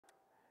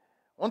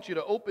I want you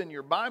to open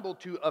your Bible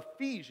to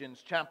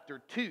Ephesians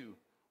chapter 2.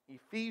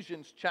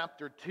 Ephesians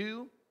chapter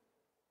 2.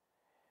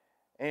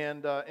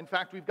 And in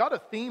fact, we've got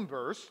a theme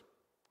verse.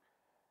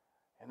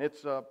 And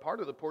it's part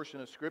of the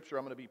portion of Scripture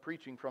I'm going to be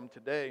preaching from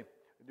today.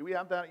 Do we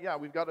have that? Yeah,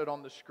 we've got it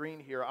on the screen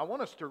here. I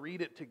want us to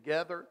read it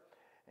together.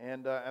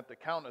 And at the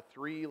count of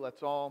three,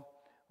 let's all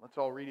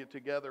read it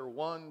together.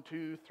 1,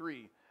 2,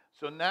 3.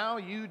 So now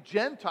you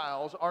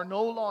Gentiles are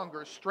no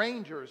longer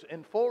strangers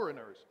and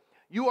foreigners.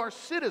 You are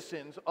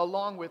citizens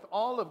along with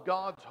all of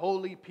God's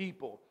holy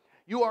people.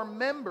 You are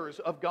members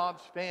of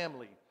God's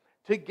family.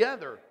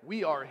 Together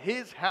we are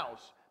His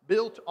house,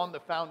 built on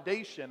the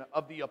foundation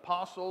of the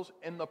apostles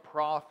and the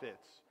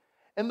prophets.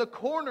 And the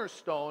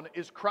cornerstone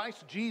is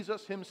Christ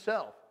Jesus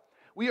Himself.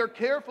 We are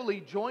carefully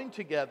joined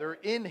together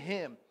in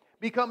Him,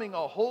 becoming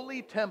a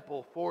holy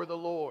temple for the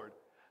Lord.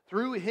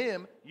 Through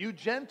Him, you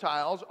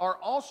Gentiles are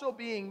also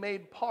being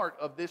made part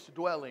of this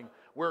dwelling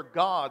where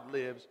God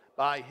lives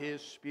by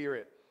His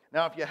Spirit.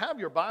 Now, if you have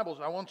your Bibles,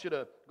 I want you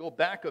to go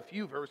back a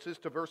few verses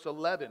to verse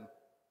 11. I'll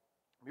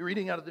be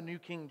reading out of the New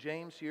King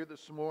James here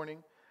this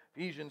morning.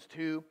 Ephesians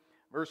 2,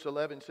 verse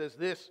 11 says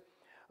this,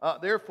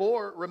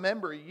 Therefore,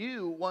 remember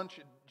you once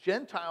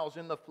Gentiles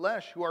in the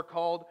flesh who are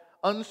called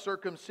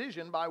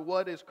uncircumcision by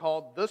what is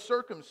called the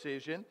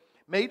circumcision,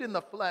 made in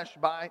the flesh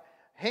by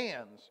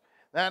hands.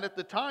 That at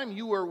the time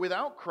you were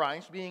without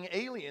Christ, being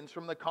aliens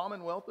from the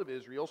commonwealth of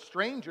Israel,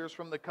 strangers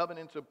from the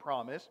covenants of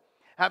promise,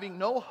 having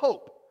no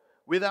hope,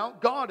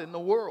 without God in the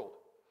world.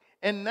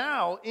 And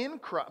now in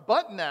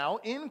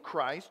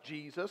Christ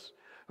Jesus,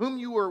 whom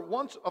you were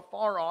once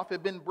afar off,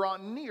 have been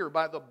brought near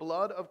by the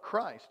blood of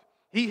Christ.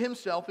 He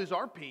Himself is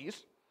our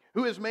peace,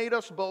 who has made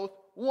us both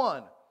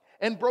one,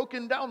 and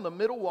broken down the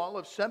middle wall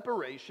of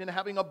separation,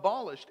 having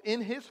abolished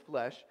in His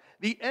flesh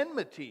the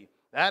enmity,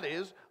 that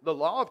is, the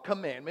law of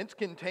commandments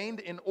contained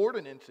in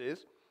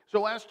ordinances,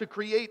 so as to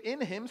create in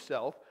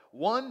Himself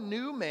one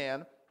new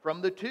man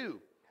from the two,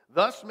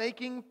 thus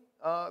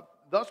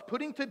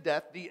putting to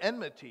death the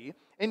enmity,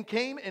 and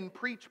came and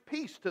preached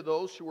peace to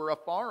those who were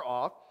afar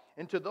off,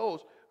 and to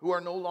those who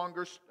are no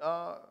longer,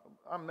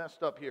 I'm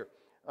messed up here,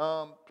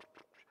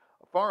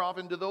 far off,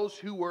 and to those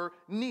who were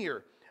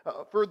near.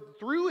 For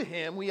through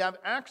Him we have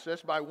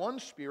access by one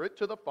Spirit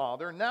to the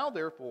Father. Now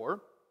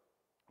therefore,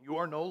 you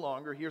are no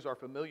longer, here's our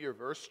familiar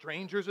verse,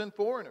 strangers and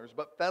foreigners,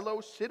 but fellow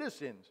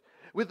citizens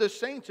with the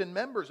saints and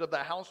members of the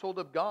household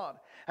of God,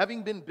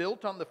 having been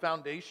built on the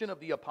foundation of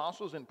the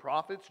apostles and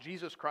prophets,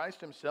 Jesus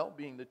Christ Himself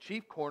being the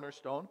chief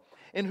cornerstone,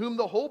 in whom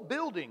the whole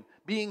building,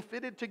 being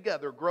fitted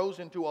together, grows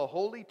into a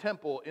holy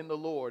temple in the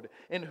Lord,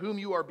 in whom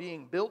you are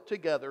being built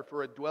together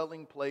for a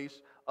dwelling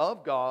place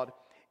of God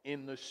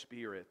in the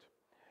Spirit.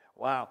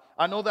 Wow,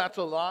 I know that's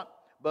a lot.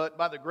 But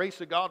by the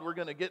grace of God, we're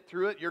going to get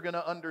through it. You're going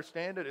to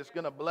understand it. It's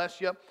going to bless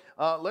you.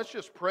 Let's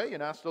just pray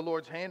and ask the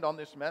Lord's hand on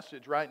this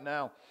message right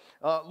now.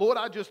 Lord,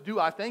 I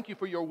thank You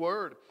for Your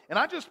word. And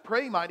I just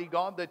pray, mighty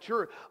God, that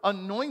Your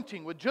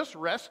anointing would just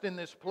rest in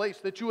this place,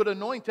 that You would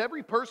anoint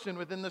every person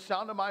within the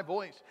sound of my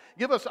voice.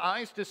 Give us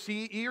eyes to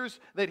see, ears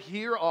that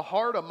hear, a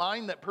heart, a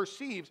mind that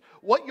perceives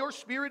what Your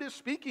Spirit is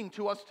speaking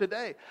to us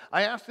today.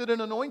 I ask that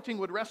an anointing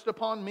would rest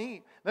upon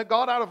me, that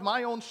God, out of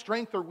my own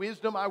strength or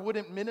wisdom, I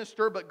wouldn't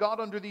minister, but God,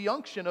 under the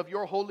unction of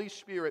Your Holy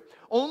Spirit,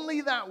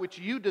 only that which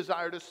You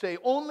desire to say,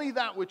 only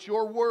that which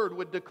Your word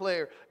would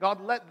declare.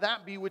 God, let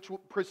that be which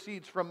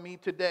proceeds from me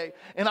today.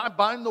 And I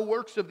bind the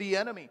works of the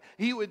enemy.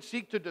 He would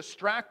seek to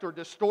distract or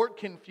distort,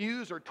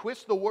 confuse, or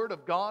twist the word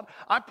of God.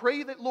 I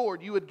pray that,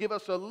 Lord, You would give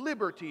us a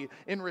liberty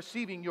in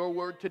receiving Your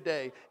word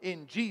today.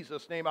 In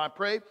Jesus' name I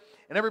pray.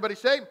 And everybody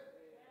say,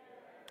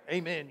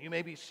 Amen. You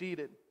may be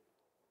seated.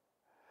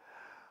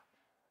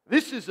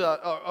 This is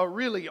a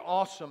really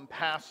awesome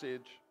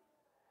passage.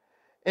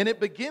 And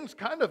it begins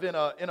kind of in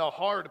a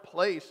hard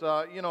place.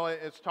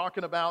 It's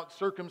talking about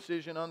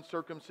circumcision,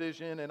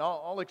 uncircumcision, and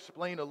I'll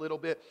explain a little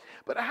bit.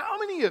 But how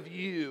many of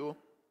you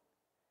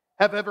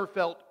have ever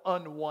felt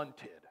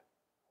unwanted?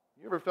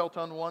 You ever felt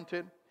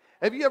unwanted?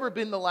 Have you ever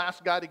been the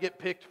last guy to get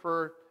picked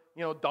for,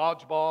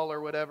 dodgeball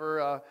or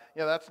whatever?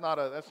 That's not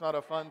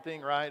a fun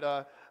thing,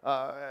 right?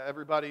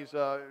 Everybody's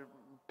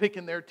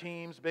picking their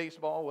teams,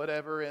 baseball,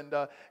 whatever,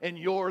 and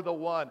you're the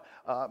one.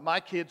 My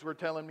kids were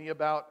telling me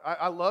about,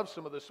 I love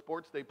some of the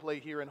sports they play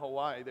here in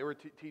Hawaii. They were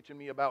teaching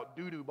me about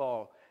doo-doo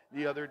ball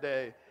the other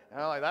day.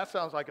 And I'm like, that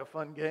sounds like a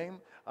fun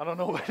game. I don't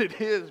know what it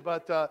is,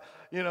 but,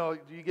 do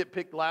you get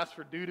picked last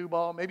for doo-doo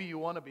ball? Maybe you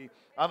want to be.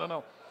 I don't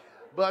know.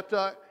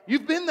 But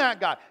you've been that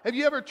guy. Have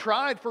you ever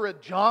tried for a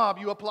job?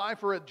 You apply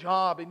for a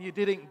job and you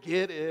didn't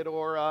get it,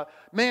 or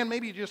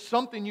maybe just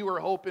something you were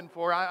hoping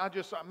for.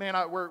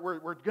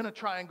 We're going to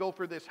try and go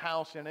for this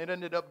house, and it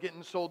ended up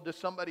getting sold to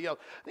somebody else.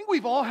 I think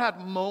we've all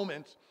had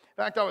moments.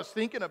 In fact, I was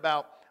thinking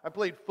about, I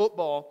played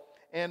football,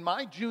 and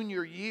my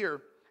junior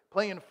year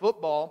playing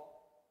football,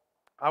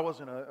 I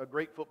wasn't a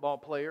great football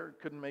player,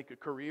 couldn't make a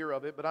career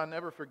of it, but I'll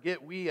never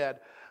forget we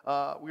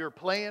were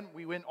playing,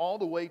 we went all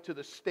the way to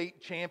the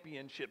state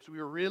championships. We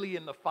were really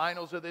in the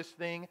finals of this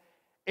thing,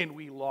 and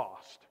we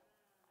lost.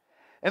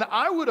 And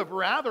I would have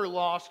rather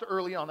lost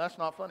early on. That's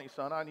not funny,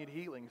 son. I need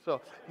healing.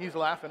 So he's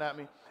laughing at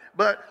me.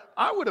 But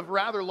I would have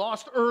rather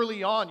lost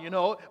early on,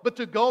 But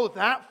to go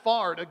that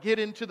far, to get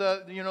into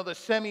the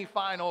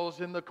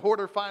semifinals and the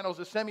quarterfinals,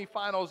 the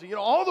semifinals,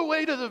 all the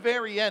way to the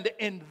very end,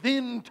 and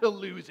then to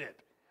lose it.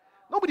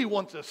 Nobody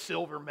wants a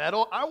silver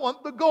medal. I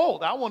want the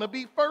gold. I want to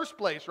be first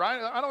place,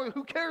 right?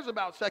 Who cares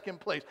about second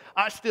place?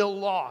 I still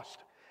lost.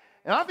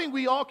 And I think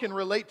we all can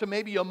relate to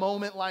maybe a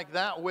moment like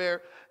that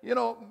where,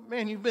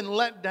 man, you've been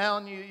let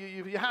down,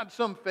 you had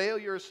some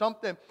failure or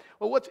something.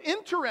 Well, what's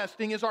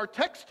interesting is our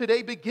text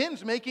today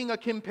begins making a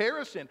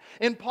comparison.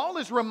 And Paul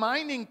is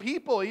reminding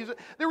people,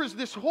 there was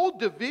this whole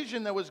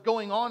division that was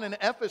going on in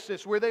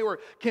Ephesus where they were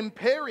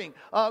comparing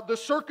the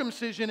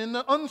circumcision and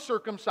the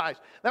uncircumcised.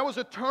 That was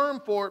a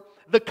term for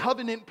the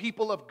covenant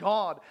people of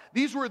God.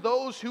 These were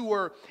those who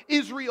were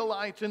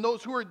Israelites and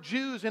those who were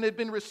Jews and had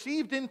been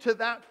received into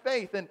that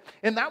faith.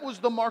 And that was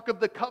the mark of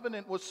the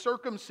covenant, was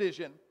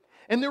circumcision.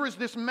 And there was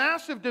this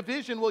massive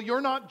division. Well,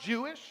 you're not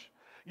Jewish.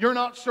 You're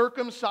not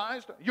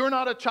circumcised. You're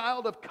not a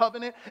child of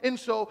covenant. And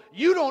so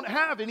you don't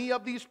have any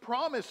of these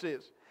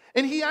promises.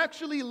 And he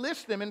actually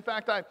lists them. In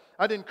fact,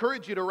 I'd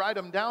encourage you to write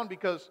them down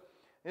because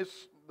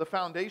it's the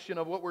foundation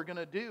of what we're going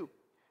to do.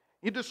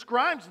 He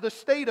describes the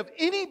state of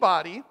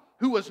anybody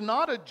who was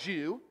not a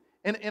Jew.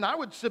 And I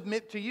would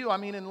submit to you,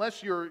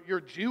 unless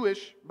you're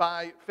Jewish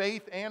by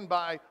faith and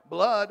by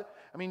blood,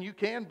 you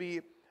can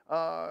be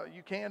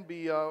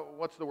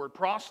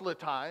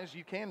proselytized.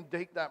 You can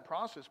take that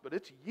process, but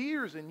it's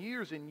years and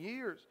years and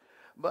years.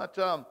 But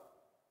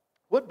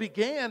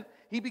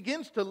he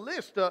begins to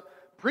list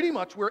pretty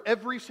much where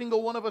every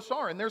single one of us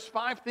are. And there's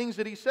 5 things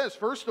that he says.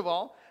 First of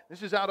all,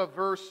 this is out of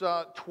verse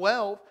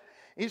 12.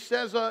 He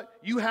says,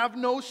 you have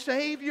no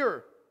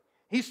Savior.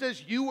 He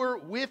says, you were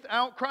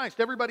without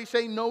Christ. Everybody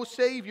say, no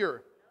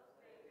Savior.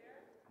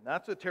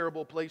 That's a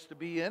terrible place to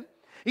be in.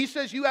 He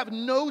says, you have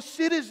no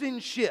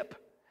citizenship.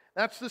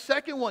 That's the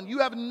second one. You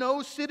have no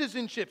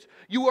citizenships.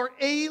 You are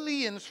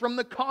aliens from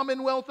the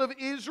commonwealth of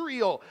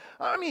Israel.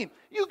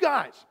 You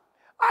guys,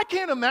 I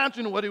can't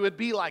imagine what it would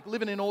be like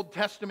living in Old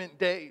Testament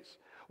days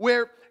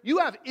where you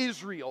have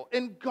Israel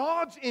and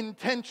God's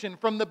intention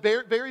from the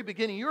very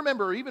beginning. You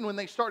remember even when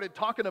they started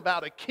talking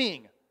about a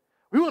king.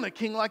 We want a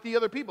king like the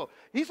other people.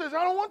 He says,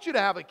 I don't want you to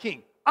have a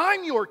king.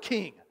 I'm your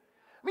king.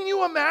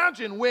 You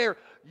imagine where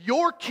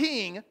your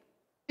king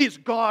is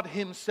God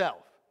himself.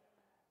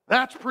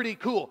 That's pretty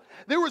cool.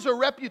 There was a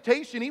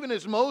reputation, even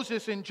as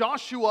Moses and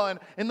Joshua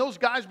and those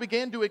guys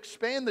began to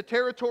expand the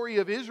territory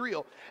of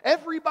Israel.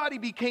 Everybody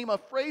became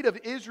afraid of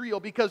Israel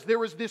because there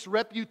was this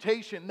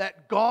reputation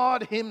that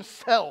God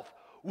himself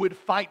would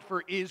fight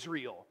for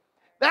Israel.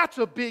 That's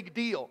a big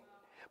deal.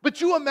 But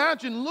you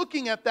imagine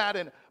looking at that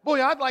and,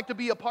 boy, I'd like to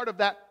be a part of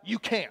that. You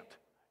can't.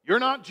 You're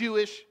not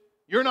Jewish.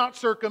 You're not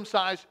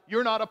circumcised.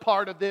 You're not a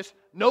part of this.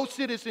 No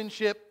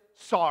citizenship.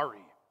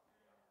 Sorry.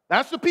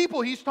 That's the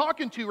people he's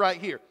talking to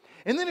right here.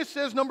 And then it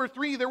says, number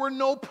 3, there were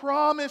no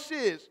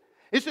promises.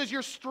 It says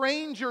you're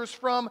strangers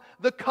from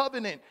the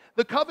covenant.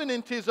 The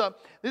covenant is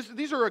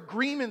these are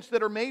agreements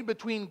that are made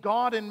between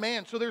God and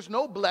man. So there's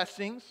no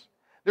blessings.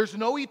 There's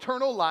no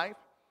eternal life.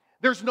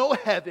 There's no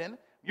heaven.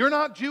 You're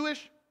not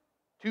Jewish?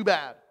 Too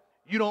bad.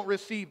 You don't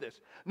receive this.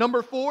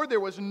 Number 4, there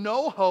was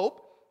no hope.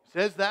 It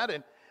says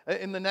that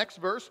in the next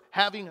verse,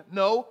 having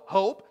no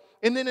hope.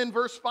 And then in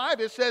verse 5,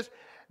 it says,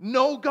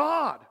 no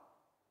God.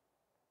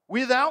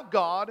 Without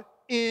God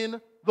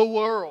in the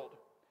world.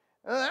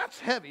 That's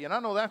heavy, and I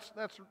know that's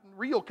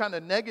real kind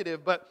of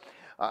negative, but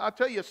I'll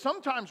tell you,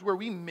 sometimes where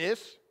we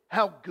miss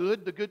how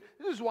good this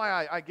is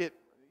why I get,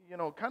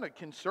 kind of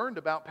concerned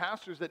about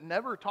pastors that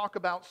never talk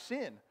about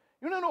sin.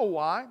 You want to know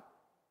why?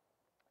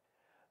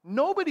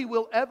 Nobody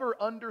will ever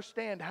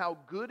understand how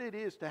good it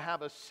is to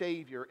have a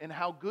Savior and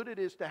how good it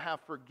is to have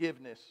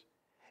forgiveness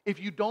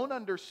if you don't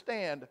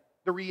understand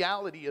the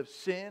reality of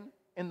sin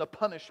and the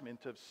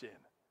punishment of sin.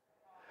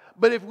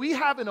 But if we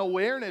have an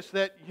awareness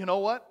that, you know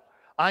what?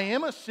 I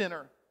am a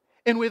sinner.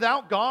 And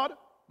without God,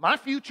 my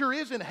future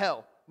is in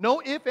hell.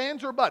 No ifs,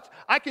 ands, or buts.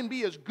 I can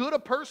be as good a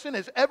person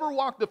as ever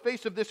walked the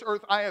face of this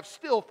earth. I have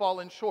still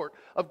fallen short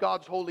of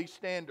God's holy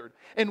standard.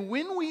 And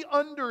when we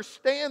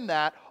understand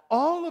that,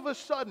 all of a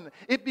sudden,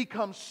 it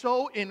becomes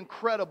so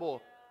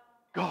incredible.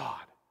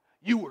 God,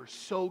 you were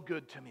so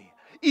good to me.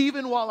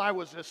 Even while I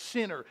was a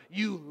sinner,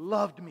 you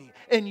loved me,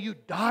 and you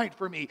died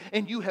for me,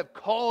 and you have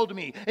called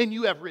me, and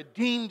you have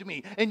redeemed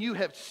me, and you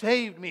have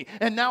saved me,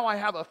 and now I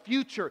have a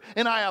future,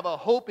 and I have a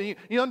hope. And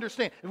you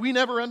understand, if we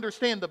never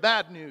understand the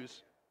bad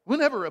news, we'll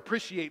never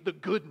appreciate the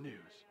good news.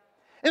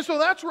 And so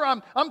that's where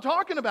I'm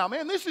talking about.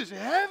 Man, this is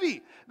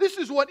heavy. This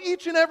is what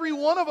each and every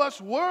one of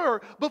us were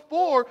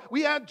before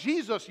we had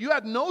Jesus. You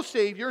had no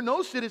Savior,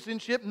 no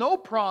citizenship, no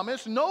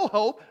promise, no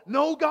hope,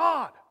 no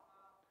God.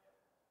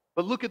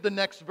 But look at the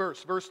next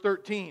verse, verse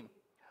 13.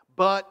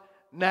 But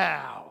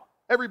now.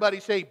 Everybody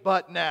say,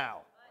 but now.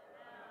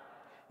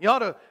 You ought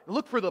to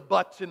look for the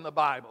buts in the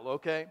Bible,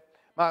 okay?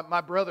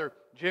 My brother,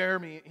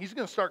 Jeremy, he's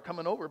going to start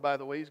coming over, by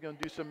the way. He's going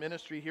to do some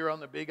ministry here on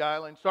the Big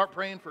Island. Start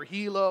praying for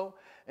Hilo,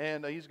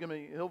 and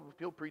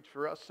he'll preach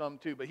for us some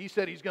too. But he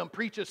said he's going to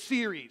preach a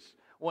series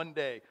one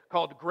day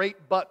called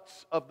Great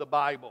Butts of the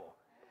Bible.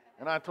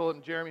 And I told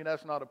him, Jeremy,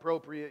 that's not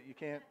appropriate. You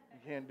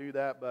can't do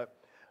that, but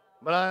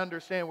I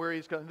understand where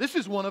he's coming. This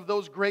is one of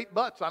those great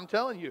buts, I'm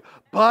telling you.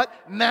 But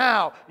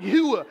now,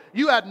 you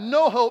had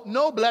no hope,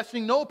 no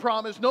blessing, no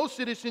promise, no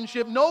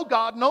citizenship, no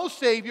God, no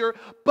Savior.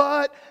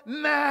 But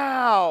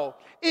now,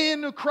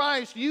 in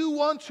Christ, you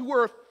once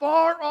were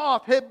far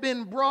off, have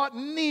been brought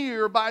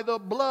near by the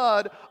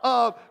blood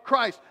of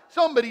Christ.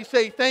 Somebody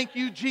say, thank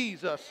you,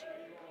 Jesus.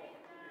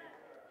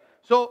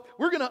 So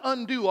we're going to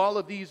undo all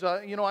of these.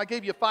 I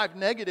gave you 5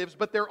 negatives,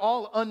 but they're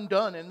all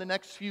undone in the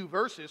next few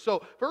verses.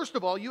 So first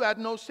of all, you had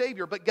no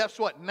Savior. But guess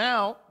what?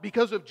 Now,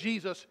 because of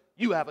Jesus,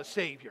 you have a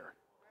Savior.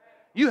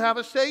 You have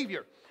a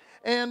Savior.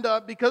 And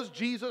because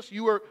Jesus,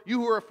 you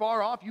who are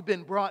far off, you've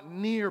been brought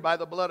near by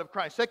the blood of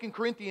Christ. 2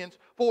 Corinthians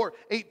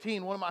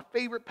 4:18, one of my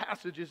favorite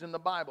passages in the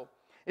Bible.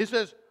 It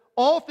says,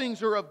 all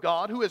things are of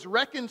God who has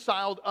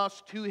reconciled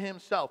us to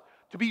Himself.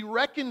 To be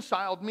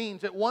reconciled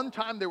means at one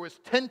time there was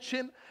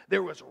tension,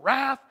 there was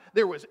wrath,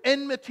 there was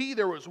enmity,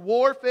 there was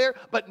warfare,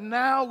 but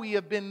now we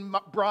have been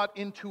brought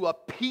into a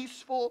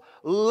peaceful,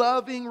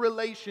 loving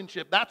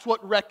relationship. That's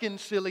what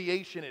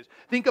reconciliation is.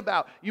 Think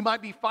about, you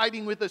might be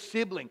fighting with a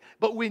sibling,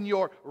 but when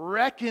you're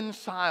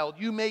reconciled,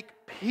 you make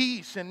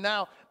peace, and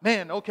now,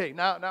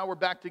 now we're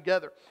back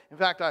together. In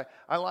fact, have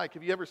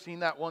you ever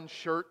seen that one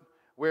shirt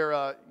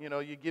where,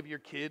 you give your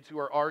kids who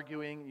are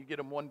arguing, you get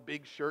them one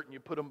big shirt and you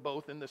put them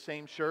both in the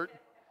same shirt?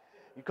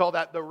 You call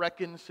that the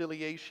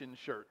reconciliation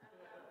shirt,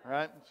 all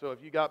right? So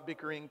if you got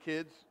bickering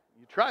kids,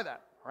 you try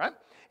that, all right?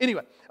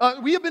 Anyway,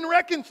 we have been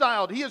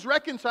reconciled. He has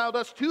reconciled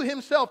us to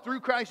Himself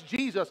through Christ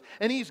Jesus,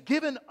 and He's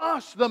given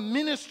us the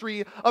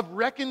ministry of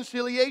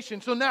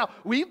reconciliation. So now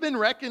we've been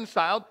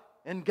reconciled,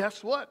 and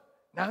guess what?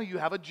 Now you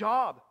have a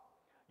job.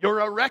 You're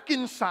a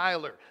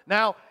reconciler.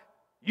 Now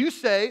you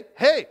say,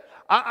 hey,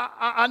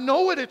 I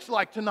know what it's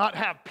like to not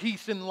have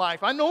peace in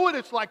life. I know what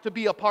it's like to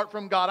be apart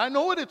from God. I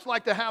know what it's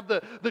like to have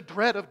the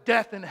dread of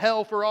death and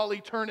hell for all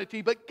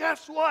eternity. But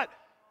guess what?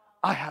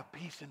 I have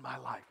peace in my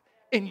life,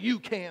 and you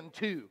can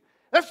too.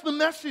 That's the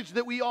message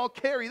that we all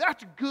carry.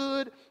 That's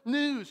good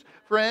news,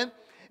 friend.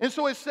 And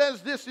so it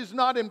says this is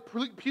not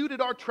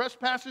imputed our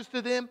trespasses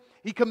to them.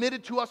 He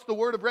committed to us the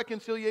word of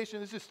reconciliation.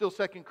 This is still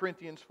 2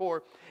 Corinthians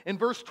 4. In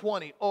verse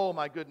 20, oh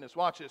my goodness,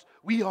 watch this.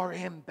 We are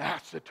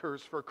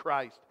ambassadors for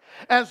Christ,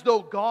 as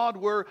though God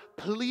were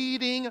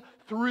pleading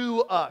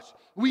through us.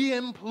 We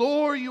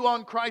implore you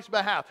on Christ's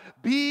behalf,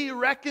 be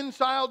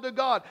reconciled to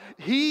God.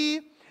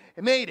 He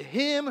made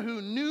Him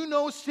who knew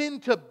no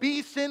sin to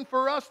be sin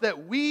for us,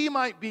 that we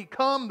might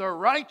become the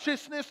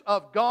righteousness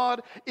of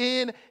God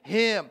in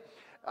Him.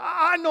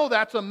 I know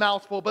that's a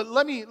mouthful, but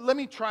let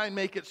me try and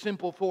make it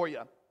simple for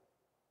you.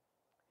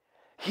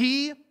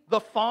 He, the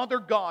Father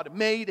God,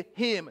 made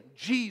Him,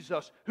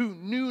 Jesus, who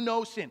knew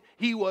no sin.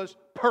 He was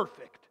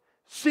perfect,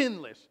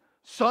 sinless,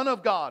 Son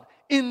of God,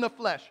 in the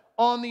flesh,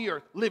 on the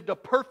earth, lived a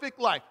perfect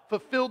life,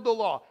 fulfilled the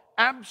law,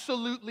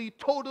 absolutely,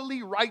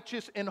 totally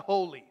righteous and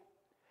holy.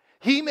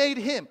 He made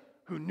Him,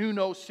 who knew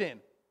no sin,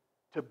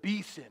 to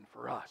be sin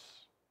for us.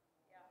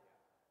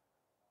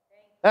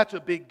 That's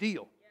a big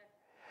deal.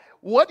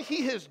 What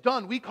He has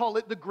done, we call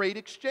it the great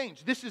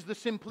exchange. This is the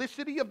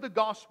simplicity of the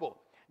gospel.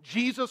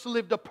 Jesus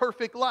lived a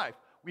perfect life.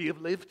 We have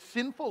lived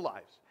sinful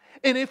lives.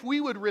 And if we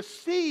would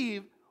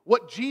receive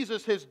what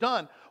Jesus has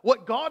done,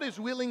 what God is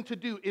willing to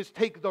do is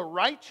take the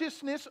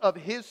righteousness of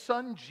His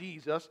Son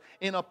Jesus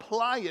and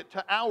apply it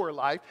to our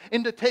life,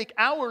 and to take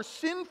our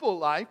sinful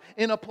life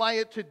and apply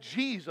it to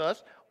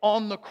Jesus.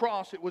 On the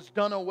cross, it was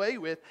done away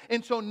with.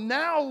 And so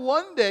now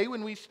one day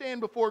when we stand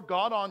before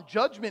God on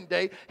Judgment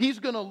Day, He's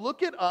going to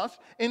look at us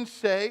and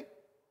say,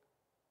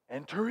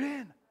 enter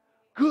in,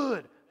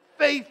 good,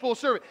 faithful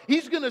servant.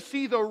 He's going to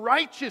see the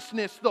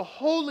righteousness, the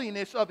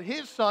holiness of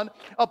His Son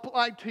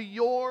applied to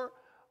your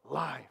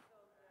life.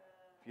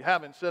 If you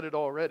haven't said it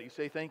already,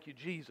 say thank you,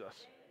 Jesus.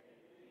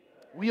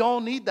 We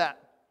all need that.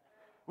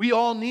 We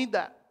all need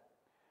that.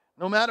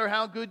 No matter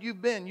how good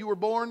you've been, you were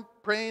born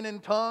praying in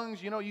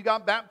tongues, you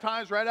got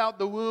baptized right out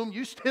the womb,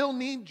 you still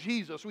need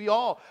Jesus. We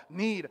all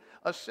need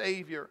a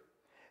Savior.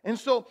 And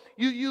so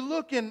you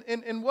look in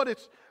what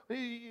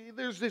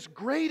there's this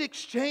great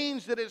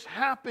exchange that has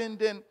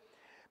happened, and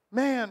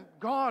man,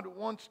 God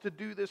wants to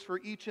do this for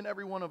each and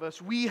every one of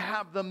us. We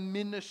have the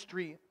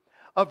ministry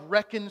of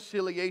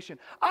reconciliation.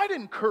 I'd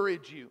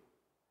encourage you,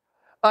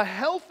 a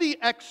healthy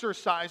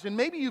exercise, and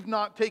maybe you've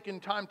not taken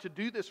time to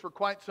do this for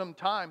quite some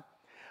time,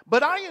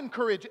 but I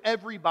encourage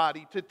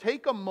everybody to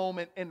take a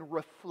moment and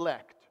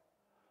reflect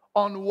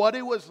on what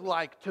it was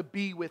like to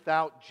be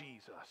without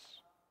Jesus.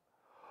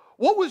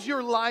 What was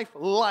your life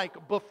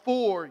like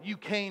before you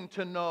came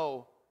to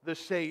know the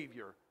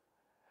Savior?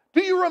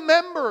 Do you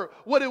remember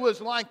what it was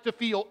like to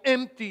feel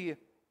empty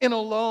and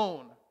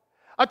alone?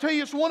 I tell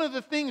you, it's one of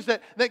the things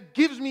that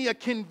gives me a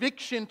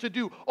conviction to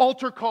do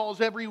altar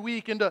calls every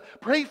week and to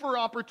pray for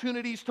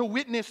opportunities to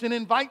witness and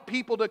invite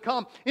people to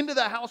come into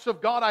the house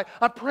of God.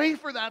 I pray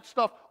for that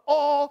stuff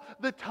all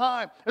the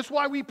time. That's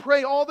why we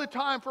pray all the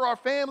time for our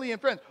family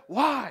and friends.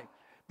 Why?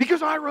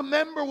 Because I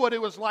remember what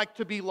it was like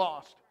to be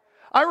lost.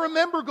 I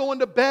remember going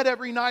to bed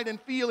every night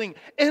and feeling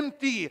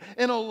empty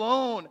and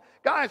alone.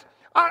 Guys,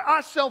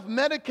 I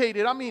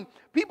self-medicated. I mean,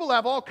 people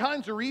have all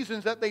kinds of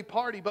reasons that they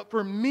party, but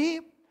for me,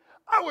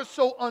 I was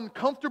so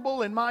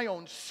uncomfortable in my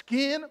own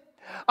skin.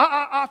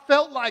 I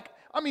felt like,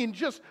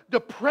 just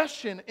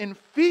depression and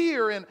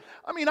fear. And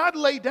I'd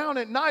lay down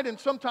at night and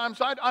sometimes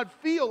I'd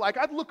feel like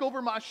I'd look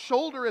over my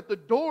shoulder at the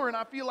door and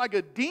I feel like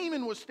a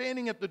demon was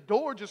standing at the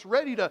door just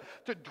ready to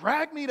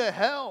drag me to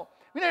hell.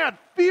 I had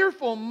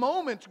fearful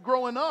moments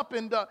growing up,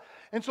 and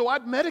so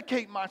I'd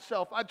medicate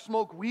myself. I'd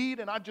smoke weed,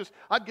 and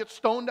I'd get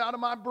stoned out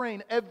of my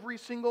brain every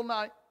single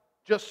night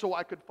just so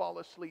I could fall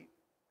asleep.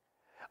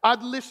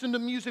 I'd listen to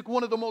music.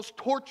 One of the most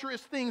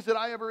torturous things that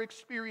I ever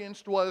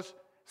experienced was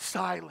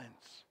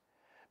silence.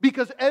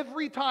 Because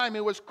every time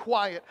it was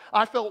quiet,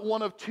 I felt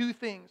one of two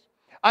things.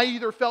 I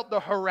either felt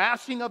the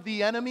harassing of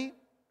the enemy,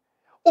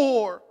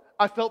 or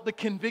I felt the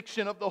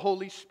conviction of the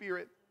Holy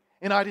Spirit.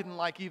 And I didn't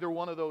like either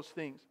one of those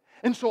things.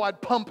 And so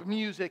I'd pump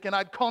music, and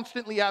I'd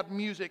constantly have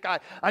music.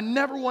 I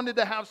never wanted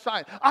to have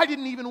silence. I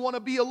didn't even want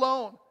to be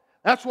alone.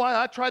 That's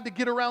why I tried to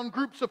get around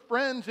groups of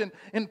friends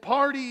and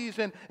parties,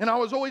 and I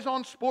was always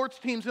on sports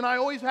teams, and I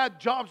always had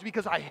jobs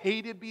because I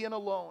hated being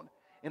alone,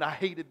 and I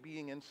hated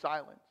being in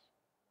silence.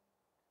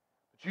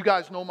 But you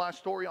guys know my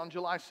story. On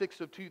July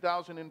 6th of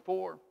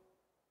 2004,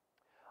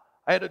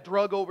 I had a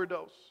drug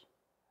overdose.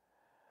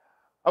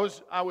 I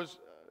was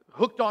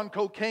hooked on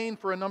cocaine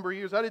for a number of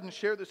years. I didn't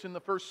share this in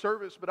the first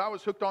service, but I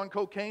was hooked on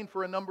cocaine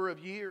for a number of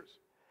years.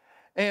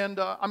 And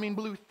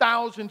blew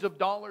thousands of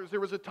dollars. There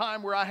was a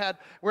time where I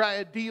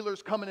had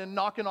dealers coming and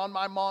knocking on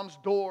my mom's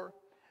door.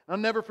 I'll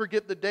never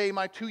forget the day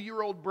my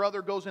 2-year-old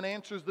brother goes and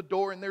answers the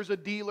door, and there's a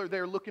dealer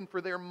there looking for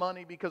their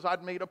money because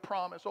I'd made a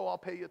promise. Oh, I'll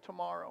pay you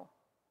tomorrow.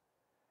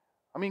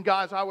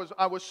 Guys, I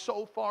was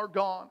so far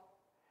gone.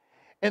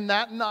 And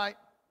that night,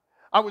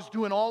 I was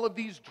doing all of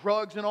these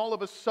drugs, and all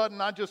of a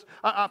sudden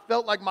I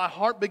felt like my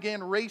heart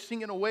began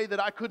racing in a way that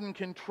I couldn't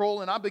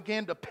control, and I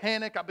began to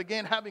panic. I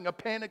began having a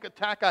panic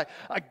attack.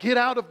 I get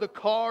out of the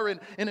car, and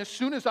as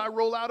soon as I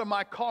roll out of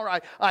my car,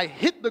 I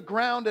hit the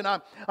ground, and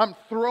I'm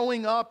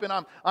throwing up, and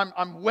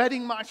I'm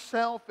wetting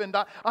myself, and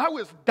I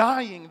was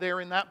dying there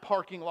in that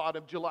parking lot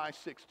of July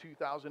 6,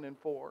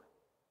 2004.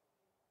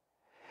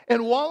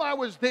 And while I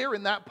was there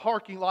in that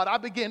parking lot, I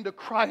began to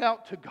cry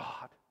out to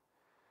God,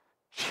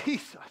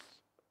 Jesus,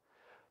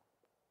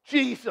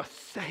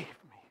 save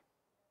me.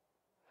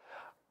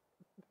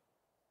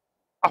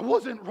 I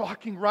wasn't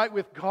rocking right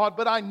with God,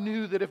 but I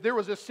knew that if there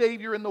was a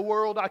Savior in the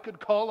world, I could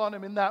call on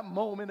Him in that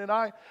moment. And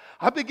I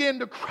began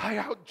to cry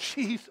out,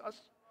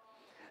 Jesus,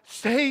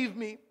 save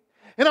me.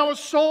 And I was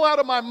so out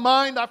of my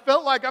mind, I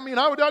felt like,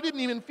 I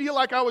didn't even feel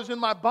like I was in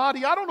my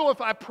body. I don't know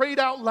if I prayed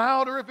out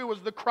loud or if it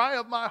was the cry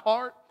of my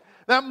heart.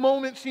 That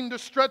moment seemed to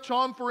stretch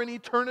on for an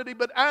eternity.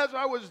 But as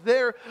I was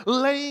there,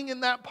 laying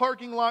in that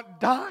parking lot,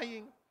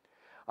 dying,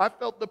 I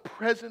felt the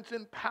presence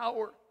and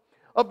power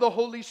of the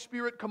Holy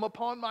Spirit come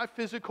upon my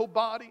physical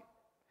body.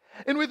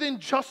 And within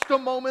just a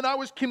moment, I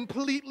was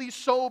completely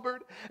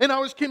sobered. And I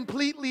was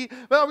completely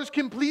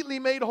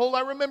made whole.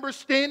 I remember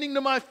standing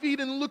to my feet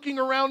and looking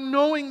around,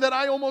 knowing that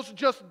I almost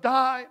just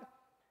died.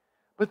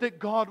 But that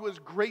God was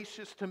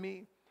gracious to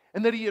me,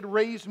 and that He had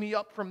raised me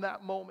up from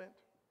that moment.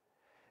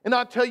 And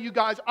I'll tell you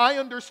guys, I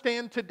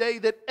understand today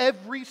that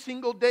every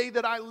single day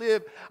that I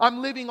live,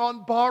 I'm living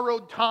on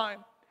borrowed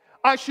time.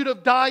 I should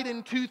have died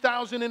in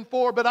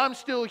 2004, but I'm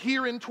still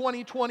here in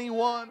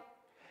 2021.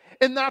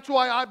 And that's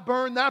why I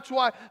burn. That's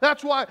why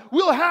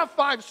we'll have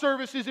 5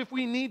 services if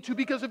we need to,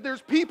 because if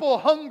there's people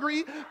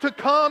hungry to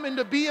come and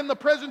to be in the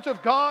presence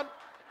of God,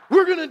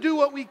 we're going to do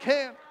what we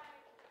can.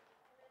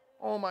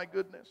 Oh my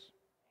goodness.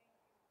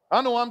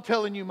 I know I'm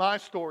telling you my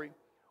story.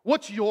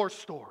 What's your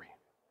story?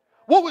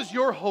 What was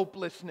your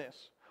hopelessness?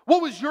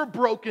 What was your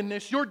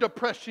brokenness, your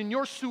depression,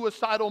 your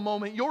suicidal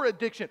moment, your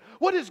addiction?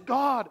 What has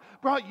God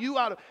brought you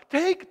out of?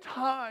 Take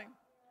time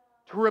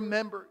to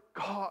remember,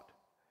 God,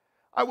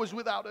 I was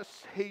without a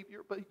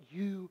Savior, but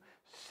You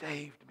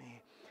saved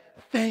me.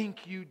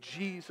 Thank You,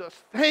 Jesus.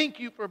 Thank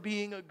You for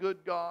being a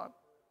good God.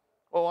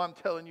 Oh, I'm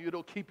telling you,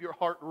 it'll keep your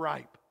heart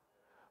ripe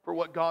for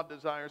what God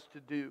desires to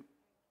do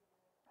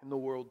in the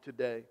world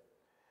today.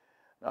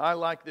 Now, I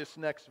like this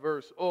next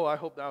verse. Oh, I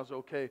hope that was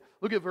okay.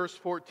 Look at verse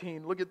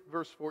 14. Look at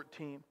verse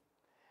 14.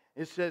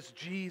 It says,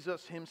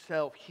 Jesus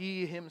Himself,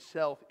 He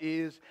Himself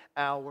is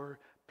our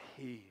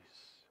peace.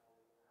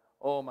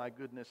 Oh my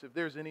goodness, if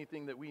there's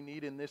anything that we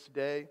need in this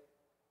day,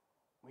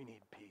 we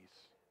need peace.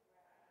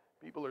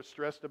 People are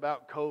stressed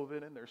about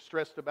COVID, and they're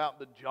stressed about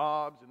the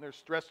jobs, and they're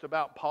stressed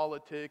about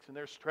politics, and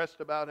they're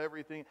stressed about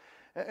everything.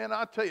 And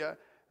I'll tell you,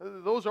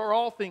 those are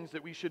all things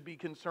that we should be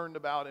concerned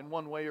about in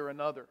one way or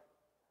another.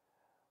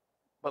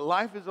 But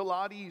life is a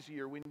lot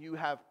easier when you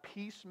have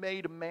peace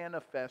made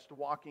manifest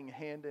walking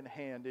hand in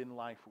hand in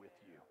life with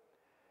you.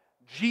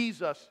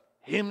 Jesus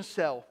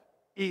Himself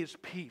is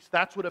peace.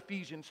 That's what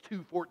Ephesians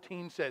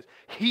 2:14 says.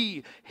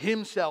 He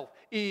Himself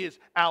is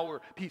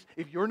our peace.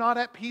 If you're not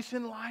at peace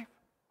in life,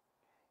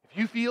 if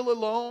you feel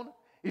alone,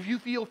 if you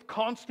feel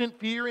constant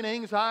fear and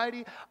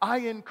anxiety, I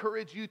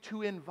encourage you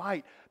to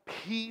invite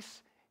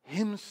peace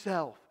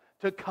Himself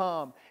to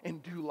come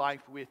and do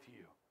life with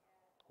you.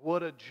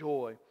 What a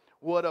joy.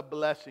 What a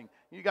blessing.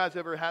 You guys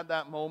ever had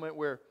that moment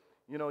where,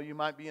 you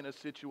might be in a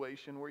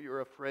situation where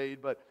you're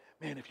afraid, but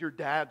man, if your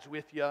dad's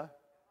with you,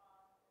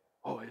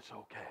 oh, it's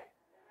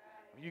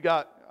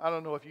okay. I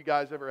don't know if you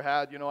guys ever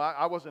had,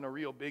 I wasn't a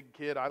real big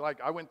kid.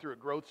 I went through a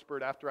growth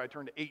spurt after I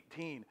turned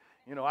 18.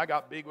 I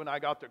got big when I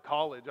got to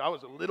college. I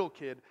was a little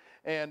kid,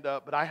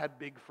 but I had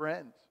big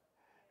friends.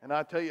 And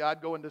I tell you,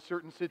 I'd go into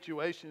certain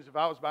situations. If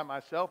I was by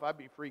myself, I'd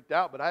be freaked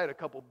out. But I had a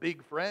couple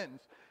big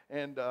friends,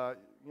 and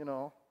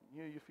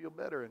you feel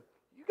better. And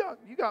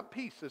you got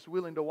peace that's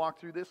willing to walk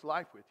through this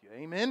life with you.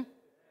 Amen?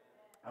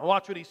 Now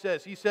watch what he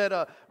says. He said,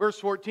 verse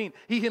 14,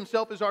 He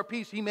Himself is our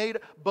peace. He made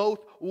both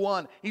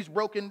one. He's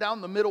broken down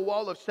the middle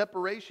wall of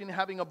separation,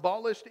 having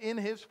abolished in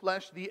His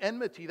flesh the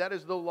enmity. That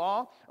is the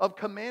law of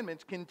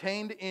commandments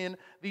contained in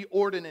the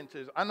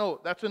ordinances. I know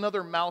that's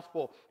another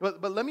mouthful,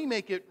 but let me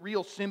make it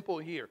real simple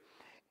here.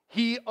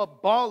 He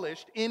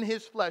abolished in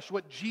His flesh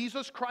what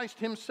Jesus Christ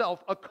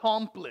Himself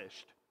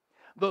accomplished.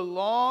 The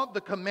law, the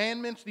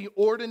commandments, the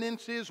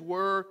ordinances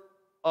were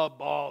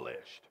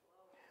abolished.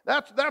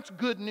 That's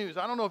good news.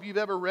 I don't know if you've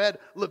ever read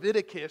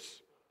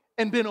Leviticus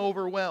and been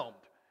overwhelmed.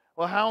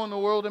 Well, how in the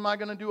world am I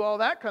going to do all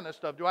that kind of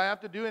stuff? Do I have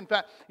to do? In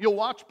fact, you'll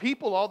watch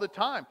people all the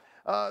time.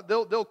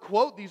 They'll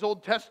quote these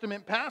Old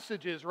Testament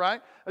passages,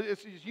 right?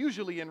 It's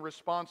usually in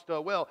response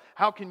to, well,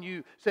 how can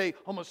you say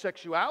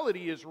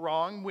homosexuality is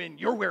wrong when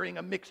you're wearing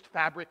a mixed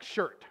fabric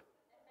shirt?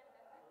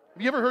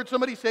 Have you ever heard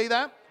somebody say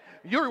that?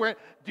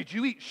 Did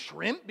you eat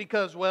shrimp?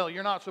 Because, well,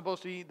 you're not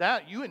supposed to eat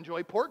that. You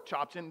enjoy pork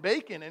chops and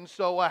bacon. And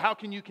so how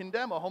can you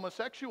condemn a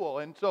homosexual?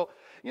 And so,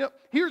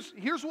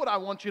 here's what I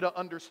want you to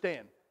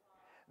understand.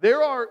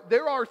 There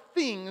are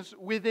things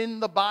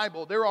within the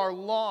Bible. There are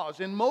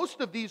laws. And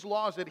most of these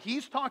laws that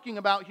he's talking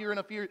about here in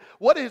a few,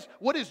 what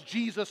is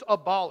Jesus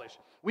abolished?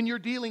 When you're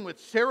dealing with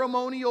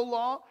ceremonial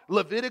law,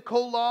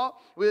 Levitical law,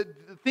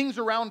 with things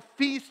around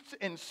feasts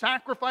and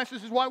sacrifices,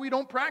 this is why we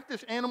don't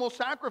practice animal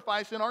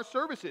sacrifice in our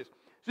services.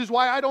 This is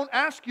why I don't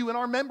ask you in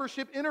our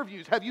membership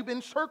interviews, have you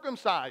been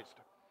circumcised?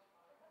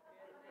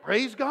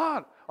 Praise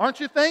God.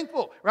 Aren't you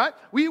thankful? Right?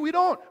 We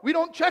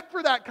don't check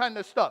for that kind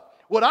of stuff.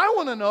 What I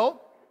want to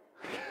know,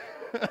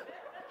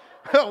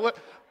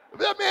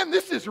 man,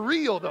 this is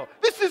real though.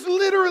 This is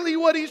literally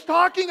what he's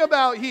talking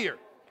about here.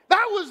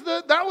 That was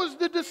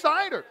the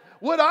decider.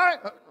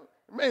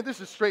 Man, this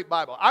is straight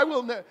Bible.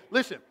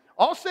 Listen,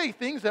 I'll say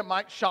things that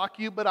might shock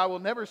you, but I will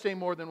never say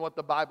more than what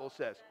the Bible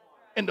says.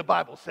 And the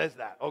Bible says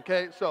that,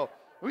 okay? So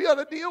we got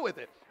to deal with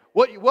it.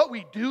 What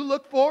we do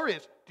look for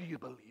is, do you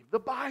believe the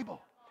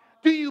Bible?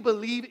 Do you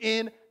believe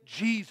in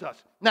Jesus?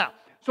 Now,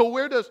 so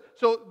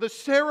the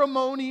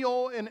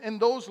ceremonial and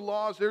those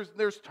laws,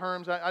 there's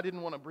terms. I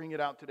didn't want to bring it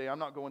out today. I'm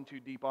not going too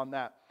deep on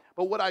that.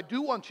 But what I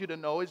do want you to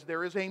know is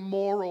there is a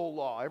moral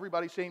law.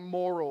 Everybody say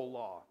moral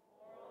law.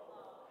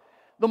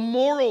 The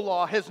moral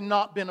law has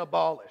not been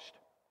abolished.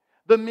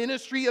 The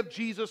ministry of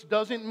Jesus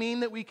doesn't mean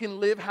that we can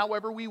live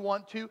however we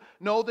want to.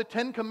 No, the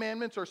 10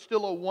 Commandments are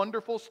still a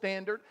wonderful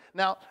standard.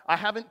 Now, I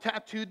haven't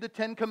tattooed the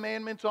 10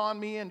 Commandments on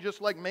me and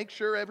just make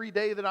sure every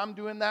day that I'm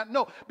doing that.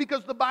 No,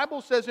 because the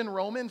Bible says in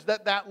Romans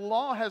that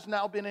law has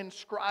now been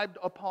inscribed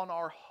upon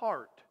our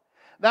heart.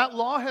 That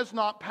law has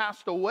not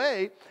passed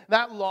away.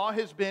 That law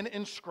has been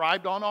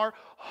inscribed on our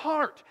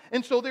heart.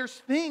 And so there's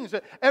things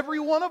that every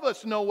one of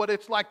us know what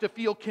it's like to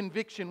feel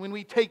conviction when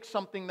we take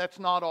something that's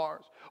not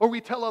ours. Or we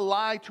tell a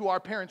lie to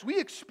our parents. We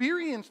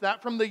experience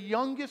that from the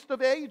youngest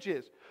of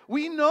ages.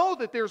 We know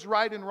that there's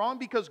right and wrong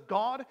because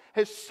God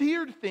has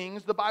seared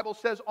things, the Bible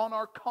says, on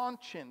our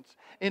conscience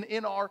and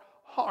in our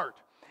heart.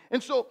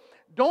 And so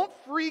don't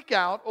freak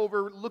out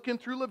over looking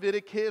through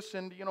Leviticus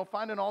and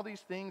finding all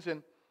these things.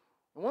 And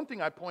one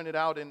thing I pointed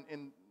out, and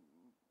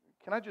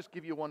can I just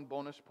give you one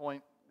bonus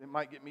point? It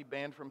might get me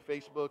banned from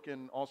Facebook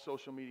and all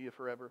social media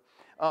forever.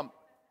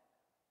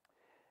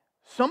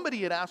 Somebody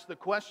had asked the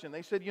question.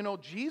 They said,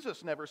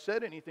 Jesus never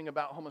said anything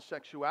about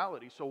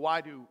homosexuality, so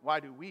why do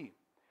we?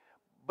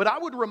 But I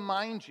would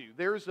remind you,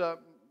 there's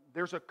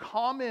a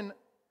common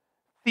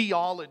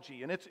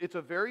theology, and it's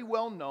a very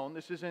well known.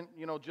 This isn't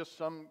just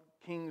some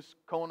King's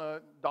Kona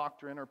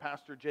doctrine or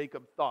Pastor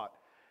Jacob thought.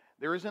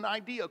 There is an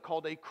idea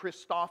called a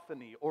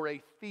Christophany or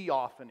a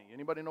theophany.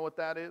 Anybody know what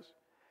that is?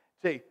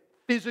 It's a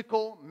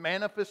physical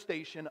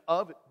manifestation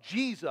of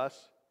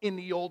Jesus in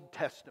the Old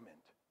Testament.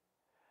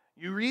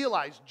 You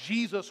realize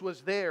Jesus was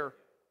there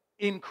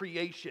in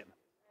creation.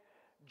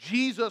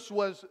 Jesus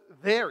was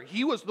there.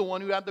 He was the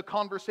one who had the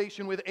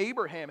conversation with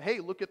Abraham. Hey,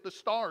 look at the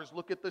stars,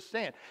 look at the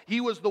sand.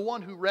 He was the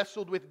one who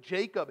wrestled with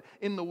Jacob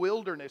in the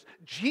wilderness.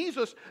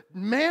 Jesus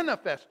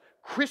manifests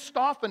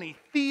Christophany,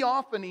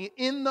 theophany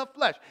in the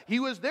flesh. He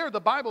was there.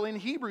 The Bible in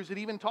Hebrews, it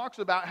even talks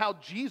about how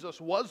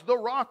Jesus was the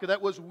rock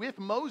that was with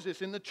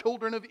Moses and the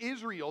children of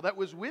Israel that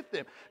was with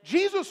them.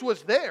 Jesus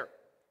was there.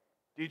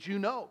 Did you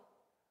know?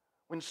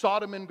 When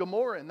Sodom and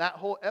Gomorrah, in that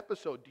whole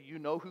episode, do you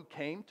know who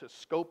came to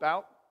scope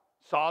out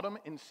Sodom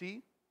and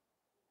see?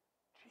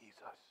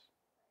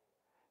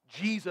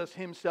 Jesus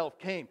himself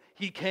came.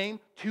 He came,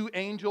 2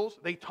 angels.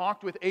 They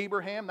talked with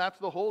Abraham. That's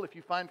the whole, if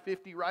you find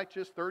 50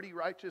 righteous, 30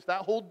 righteous,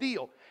 that whole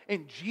deal.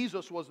 And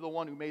Jesus was the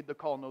one who made the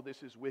call, no,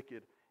 this is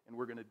wicked, and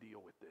we're going to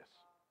deal with this.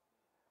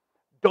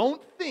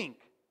 Don't think,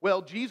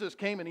 well, Jesus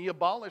came and he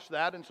abolished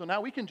that, and so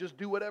now we can just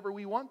do whatever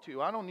we want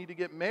to. I don't need to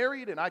get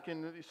married, and I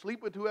can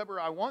sleep with whoever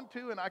I want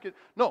to, and I can...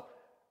 No.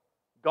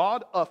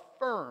 God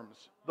affirms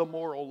the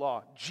moral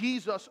law.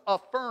 Jesus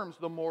affirms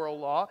the moral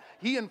law.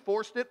 He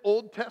enforced it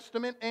Old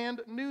Testament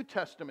and New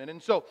Testament. And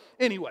so,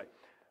 anyway,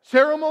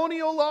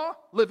 ceremonial law,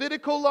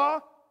 Levitical law,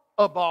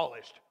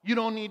 abolished. You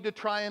don't need to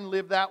try and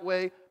live that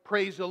way.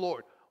 Praise the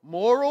Lord.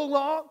 Moral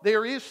law,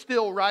 there is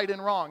still right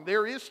and wrong.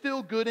 There is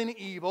still good and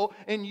evil.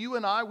 And you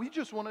and I, we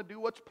just want to do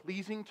what's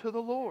pleasing to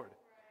the Lord.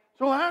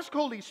 So ask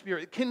Holy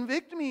Spirit,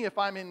 convict me if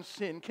I'm in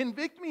sin.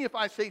 Convict me if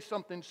I say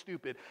something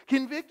stupid.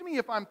 Convict me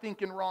if I'm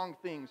thinking wrong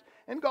things.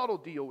 And God will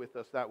deal with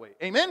us that way.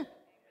 Amen? Amen.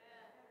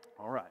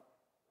 All right.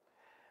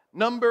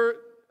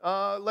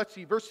 Let's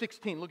see, verse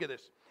 16. Look at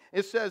this.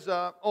 It says,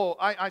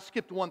 I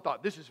skipped one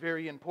thought. This is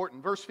very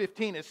important. Verse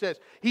 15, it says,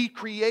 He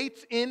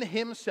creates in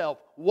Himself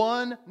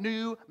one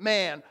new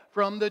man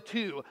from the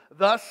two,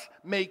 thus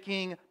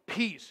making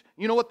peace.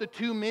 You know what the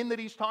 2 men that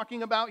He's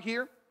talking about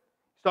here?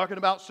 He's talking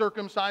about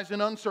circumcised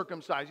and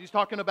uncircumcised. He's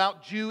talking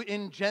about Jew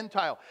and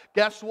Gentile.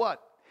 Guess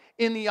what?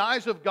 In the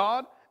eyes of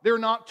God, they're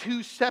not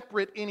 2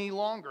 separate any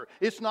longer.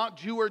 It's not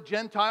Jew or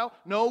Gentile.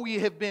 No, we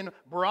have been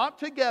brought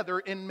together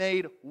and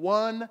made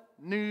one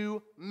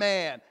new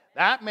man.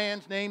 That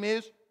man's name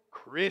is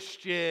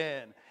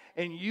Christian.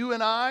 And you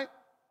and I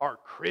are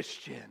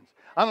Christians.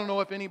 I don't know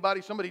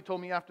if somebody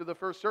told me after the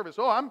first service,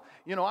 I'm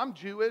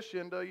Jewish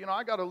and,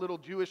 I got a little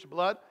Jewish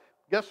blood.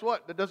 Guess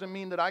what? That doesn't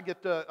mean that I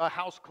get a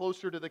house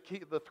closer to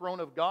the throne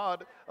of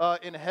God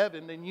in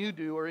heaven than you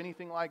do or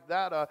anything like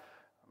that.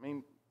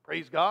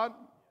 Praise God.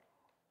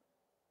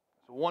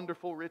 It's a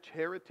wonderful, rich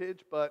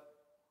heritage, but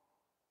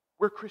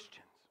we're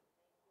Christians.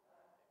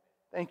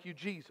 Thank you,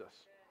 Jesus.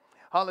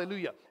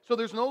 Hallelujah. So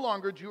there's no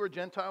longer Jew or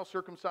Gentile,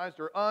 circumcised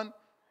or un.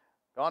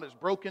 God has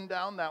broken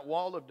down that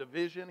wall of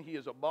division. He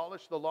has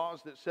abolished the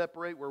laws that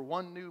separate. We're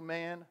one new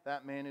man.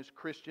 That man is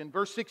Christian.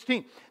 Verse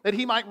 16, that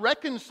He might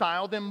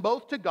reconcile them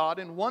both to God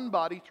in one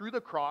body through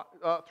the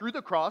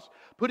cross,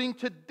 putting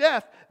to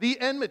death the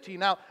enmity.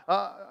 Now,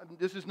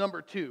 this is number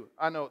 2.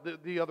 I know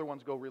the other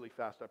ones go really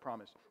fast, I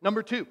promise.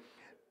 Number 2,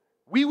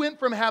 we went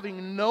from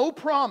having no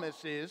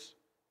promises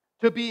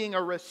to being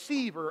a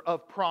receiver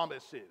of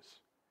promises.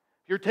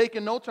 If you're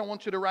taking notes, I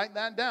want you to write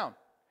that down.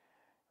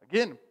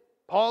 Again,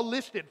 Paul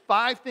listed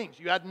 5 things.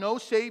 You had no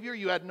Savior,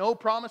 you had no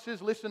promises,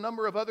 lists a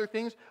number of other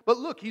things. But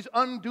look, he's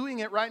undoing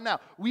it right now.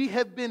 We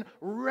have been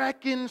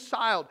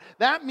reconciled.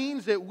 That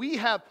means that we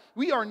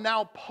are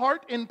now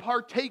part and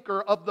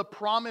partaker of the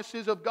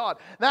promises of God.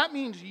 That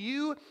means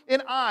you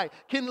and I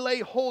can lay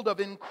hold of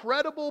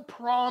incredible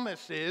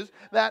promises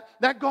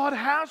that God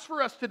has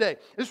for us today.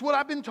 This is what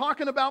I've been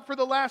talking about for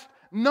the last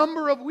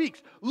number of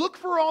weeks. Look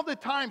for all the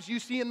times you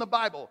see in the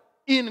Bible,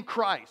 in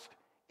Christ,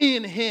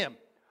 in Him.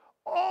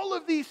 All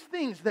of these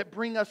things that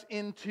bring us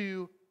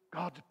into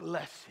God's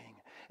blessing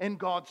and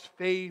God's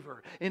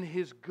favor and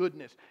His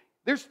goodness.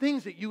 There's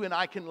things that you and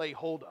I can lay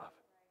hold of.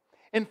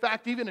 In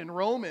fact, even in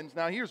Romans,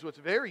 now here's what's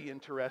very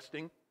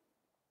interesting.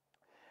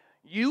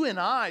 You and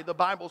I, the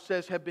Bible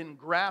says, have been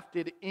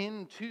grafted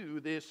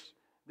into this.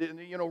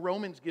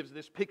 Romans gives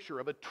this picture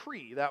of a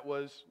tree that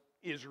was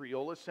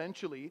Israel,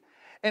 essentially,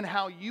 and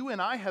how you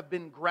and I have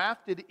been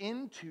grafted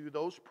into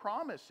those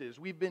promises.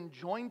 We've been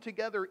joined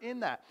together in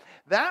that.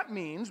 That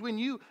means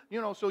when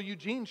so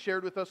Eugene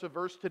shared with us a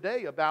verse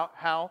today about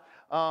how,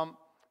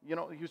 he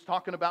was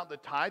talking about the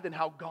tithe and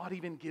how God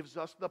even gives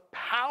us the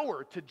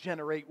power to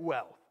generate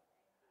wealth.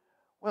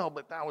 Well,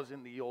 but that was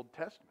in the Old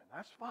Testament.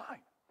 That's fine.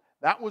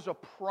 That was a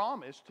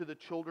promise to the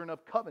children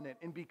of covenant.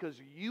 And because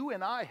you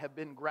and I have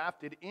been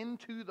grafted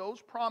into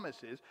those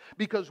promises,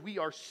 because we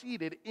are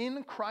seated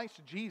in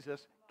Christ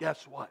Jesus,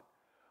 guess what?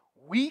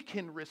 We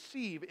can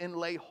receive and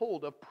lay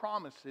hold of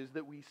promises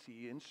that we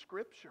see in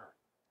Scripture.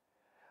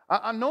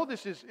 I know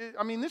this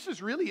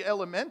is really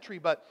elementary,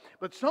 but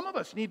some of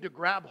us need to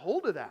grab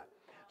hold of that.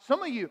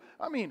 Some of you,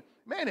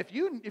 if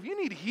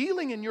you need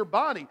healing in your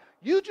body,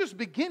 you just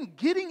begin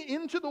getting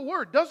into the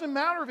Word. Doesn't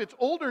matter if it's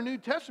Old or New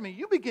Testament.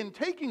 You begin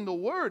taking the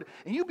Word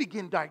and you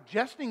begin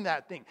digesting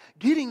that thing,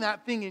 getting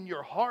that thing in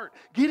your heart,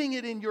 getting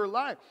it in your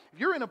life. If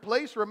you're in a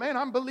place where,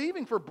 I'm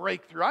believing for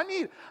breakthrough. I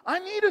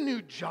need a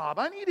new job.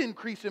 I need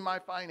increase in my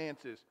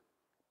finances.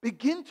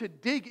 Begin to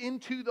dig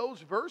into those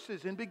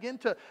verses and begin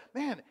to,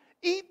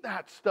 eat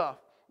that stuff.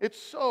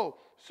 It's so,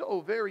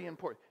 so very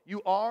important.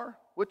 You are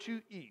what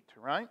you eat,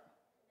 right?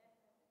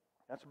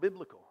 That's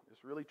biblical.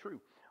 It's really true.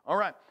 All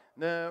right.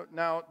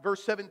 Now,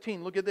 verse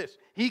 17, look at this.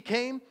 He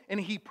came and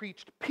he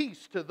preached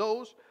peace to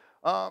those,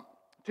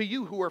 to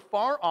you who are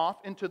far off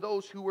and to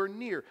those who are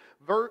near.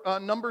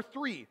 Number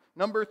three,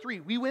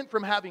 we went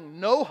from having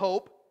no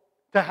hope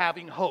to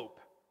having hope.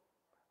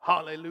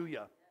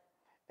 Hallelujah.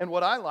 And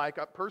what I like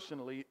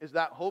personally is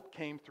that hope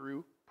came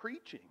through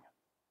preaching.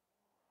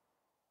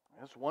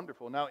 That's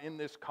wonderful. Now, in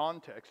this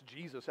context,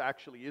 Jesus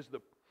actually is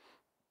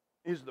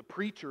the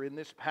preacher in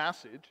this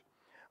passage.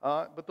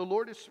 But the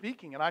Lord is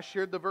speaking, and I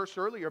shared the verse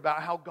earlier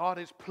about how God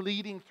is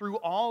pleading through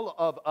all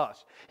of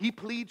us. He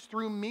pleads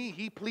through me.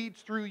 He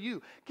pleads through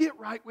you. Get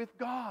right with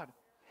God.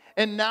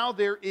 And now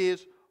there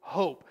is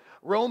hope.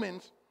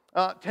 Romans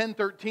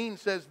 10:13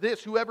 says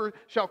this, whoever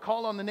shall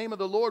call on the name of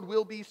the Lord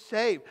will be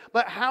saved.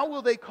 But how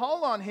will they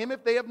call on him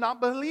if they have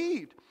not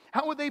believed?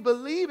 How will they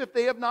believe if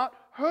they have not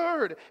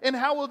heard? And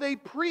how will they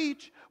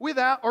preach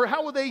without, or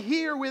how will they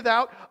hear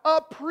without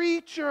a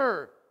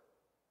preacher?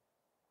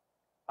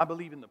 I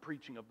believe in the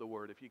preaching of the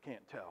word, if you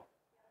can't tell.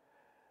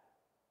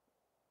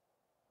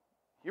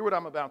 Hear what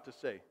I'm about to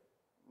say.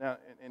 Now,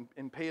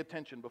 and pay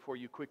attention before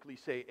you quickly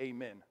say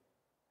amen.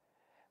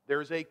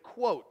 There's a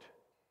quote.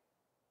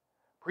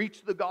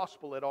 Preach the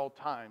gospel at all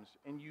times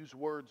and use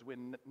words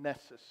when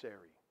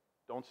necessary.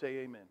 Don't say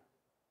amen.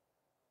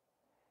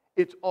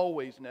 It's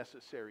always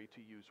necessary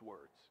to use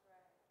words.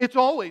 It's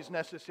always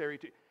necessary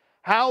to.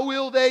 How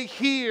will they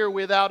hear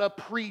without a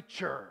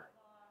preacher?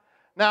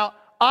 Now,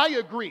 I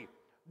agree.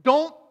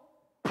 Don't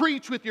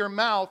preach with your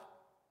mouth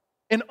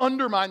and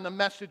undermine the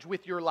message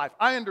with your life.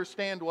 I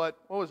understand what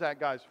was that,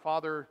 guys?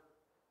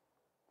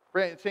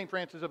 St.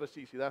 Francis of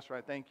Assisi. That's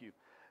right. Thank you.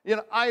 You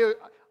know,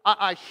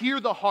 I hear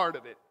the heart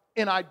of it,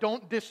 and I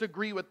don't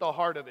disagree with the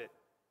heart of it.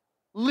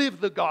 Live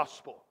the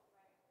gospel.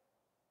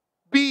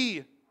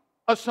 Be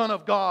a son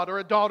of God or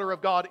a daughter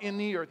of God in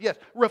the earth. Yes,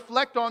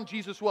 reflect on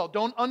Jesus well.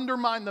 Don't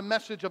undermine the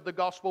message of the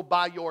gospel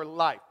by your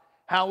life.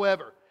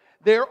 However,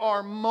 there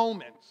are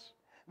moments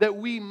that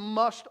we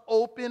must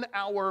open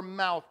our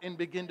mouth and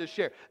begin to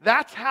share.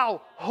 That's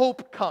how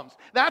hope comes.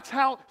 That's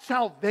how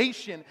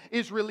salvation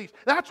is released.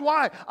 That's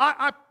why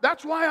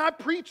I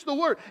preach the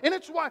word. And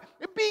it's why,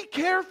 be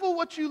careful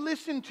what you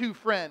listen to,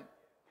 friend.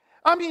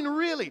 I mean,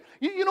 really.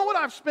 You know what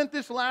I've spent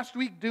this last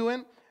week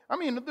doing? I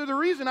mean, the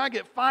reason I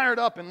get fired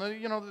up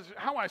and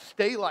how I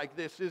stay like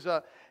this is,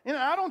 I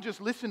don't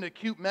just listen to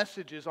cute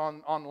messages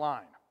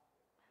online.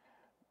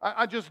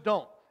 I just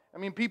don't. I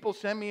mean, people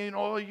send me, you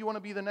want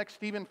to be the next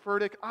Stephen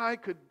Furtick? I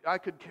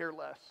could care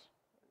less.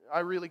 I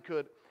really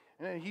could.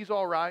 And he's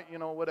all right,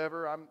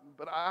 whatever.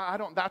 But I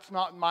don't. That's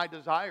not my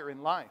desire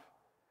in life.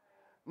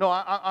 No,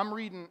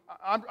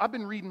 I've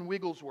been reading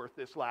Wigglesworth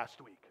this last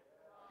week.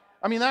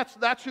 I mean,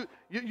 that's who.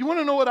 You want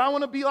to know what I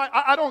want to be like?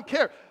 I don't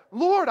care.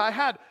 Lord, I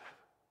had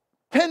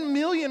 10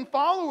 million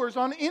followers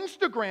on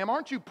Instagram.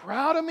 Aren't you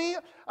proud of me?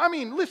 I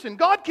mean, listen,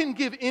 God can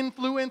give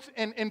influence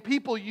and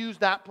people use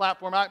that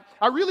platform.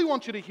 I really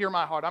want you to hear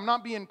my heart. I'm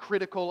not being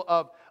critical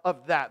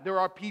of that. There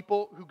are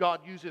people who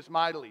God uses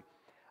mightily.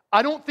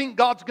 I don't think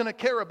God's going to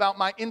care about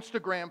my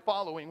Instagram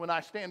following when I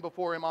stand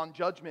before Him on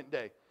Judgment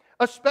Day.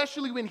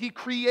 Especially when He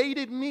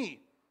created me,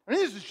 and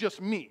this is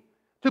just me,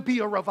 to be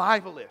a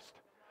revivalist.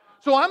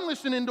 So I'm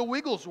listening to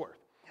Wigglesworth.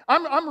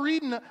 I'm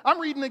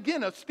reading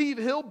again a Steve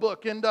Hill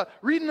book and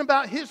reading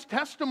about his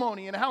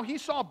testimony and how he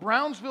saw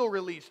Brownsville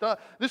released.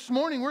 This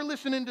morning we're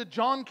listening to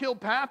John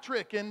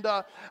Kilpatrick and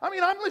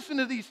I'm listening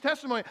to these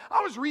testimonies.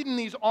 I was reading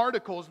these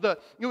articles.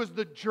 It was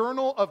the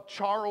Journal of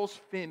Charles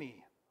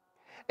Finney.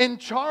 And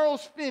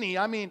Charles Finney,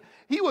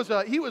 he was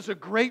a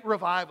great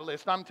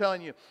revivalist, I'm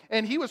telling you.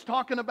 And he was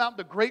talking about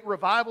the great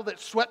revival that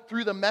swept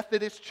through the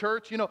Methodist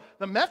church.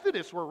 The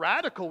Methodists were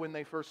radical when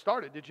they first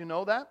started. Did you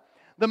know that?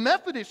 The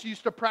Methodists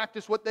used to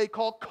practice what they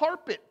call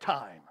carpet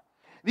time.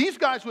 These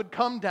guys would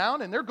come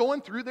down and they're going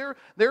through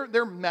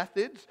their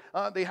methods.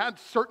 They had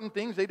certain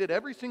things they did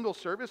every single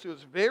service. It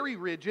was very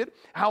rigid.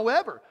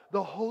 However,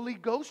 the Holy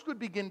Ghost would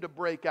begin to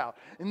break out.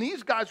 And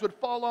these guys would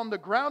fall on the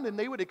ground and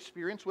they would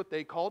experience what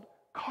they called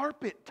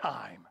carpet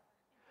time.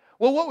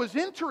 Well, what was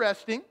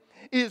interesting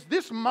is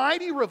this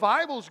mighty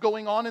revival is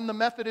going on in the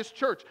Methodist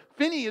church.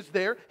 Finney is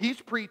there. He's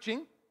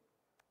preaching.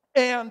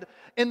 And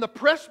the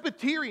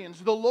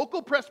Presbyterians, the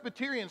local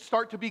Presbyterians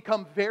start to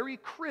become very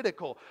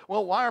critical.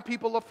 Well, why are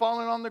people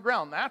falling on the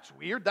ground? That's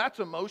weird. That's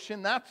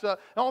emotion. That's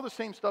all the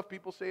same stuff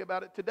people say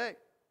about it today.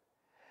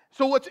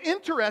 So what's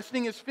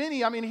interesting is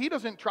Finney, he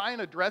doesn't try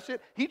and address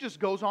it. He just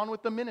goes on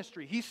with the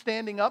ministry. He's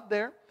standing up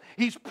there.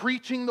 He's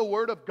preaching the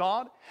Word of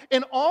God.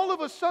 And all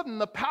of a sudden,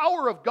 the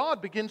power of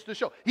God begins to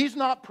show. He's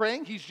not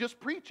praying. He's just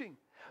preaching.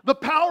 The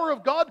power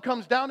of God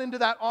comes down into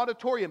that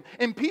auditorium,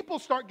 and people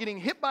start getting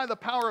hit by the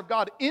power of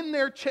God in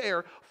their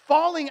chair,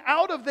 falling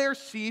out of their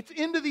seats,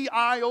 into the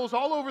aisles,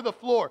 all over the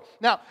floor.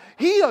 Now,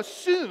 he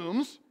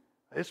assumes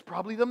it's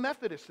probably the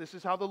Methodists. This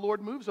is how the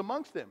Lord moves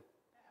amongst them.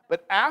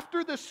 But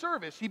after the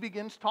service, he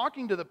begins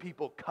talking to the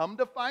people. Come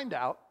to find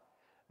out,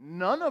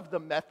 none of the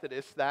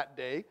Methodists that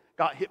day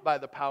got hit by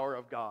the power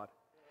of God.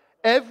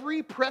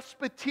 Every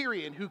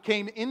Presbyterian who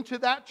came into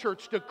that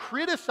church to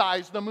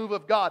criticize the move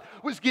of God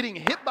was getting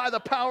hit by the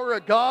power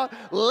of God,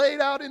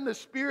 laid out in the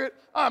Spirit.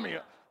 I mean,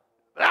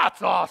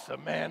 that's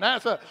awesome, man. I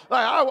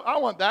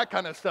want that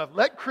kind of stuff.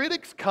 Let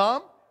critics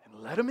come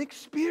and let them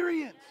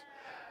experience.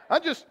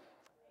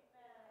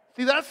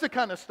 See, that's the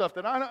kind of stuff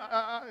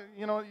that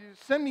you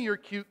send me your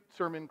cute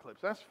sermon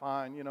clips. That's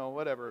fine,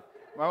 whatever.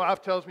 My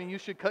wife tells me you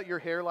should cut your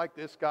hair like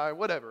this guy,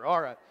 whatever. All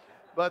right.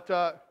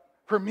 But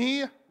for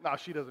me, no,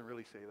 she doesn't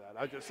really say that.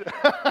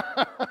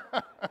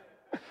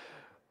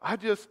 I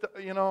just,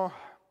 I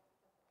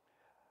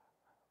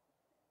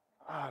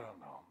don't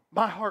know.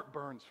 My heart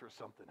burns for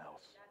something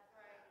else.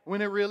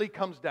 When it really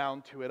comes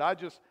down to it, I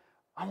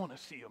want to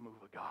see a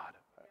move of God.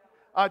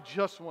 I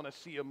just want to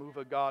see a move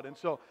of God. And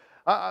so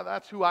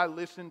that's who I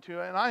listen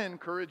to. And I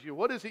encourage you,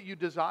 what is it you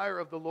desire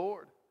of the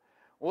Lord?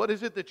 What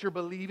is it that you're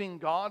believing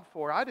God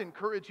for? I'd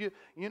encourage you,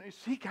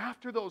 seek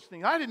after those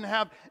things. I didn't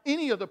have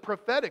any of the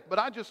prophetic, but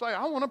I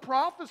want to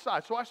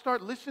prophesy. So I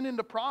start listening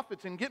to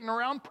prophets and getting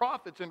around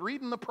prophets and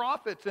reading the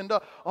prophets. And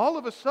all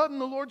of a sudden,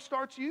 the Lord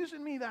starts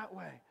using me that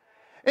way.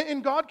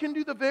 And God can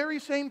do the very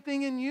same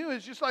thing in you.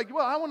 It's just like,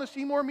 well, I want to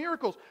see more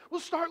miracles.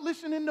 Well, start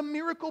listening to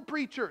miracle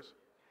preachers.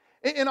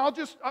 And I'm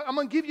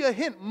going to give you a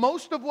hint.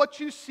 Most of what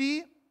you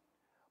see,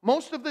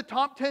 most of the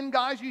top 10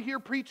 guys you hear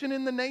preaching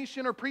in the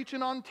nation or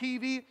preaching on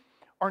TV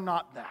are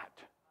not that.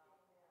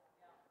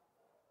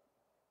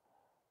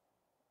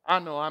 I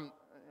know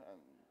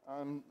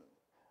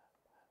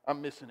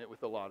I'm missing it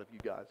with a lot of you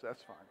guys.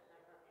 That's fine.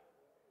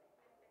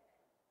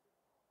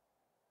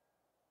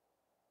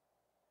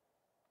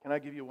 Can I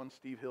give you one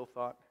Steve Hill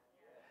thought?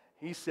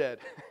 He said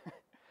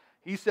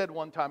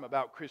one time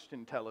about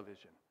Christian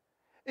television.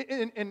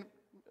 And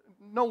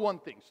know one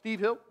thing, Steve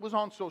Hill was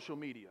on social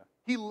media.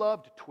 He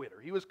loved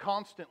Twitter. He was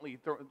constantly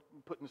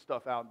putting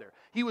stuff out there.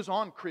 He was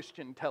on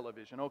Christian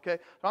television, okay?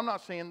 So I'm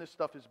not saying this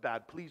stuff is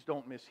bad. Please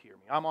don't mishear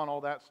me. I'm on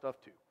all that stuff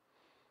too.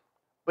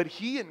 But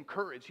he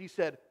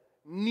said,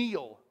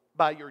 kneel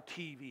by your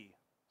TV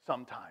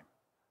sometime.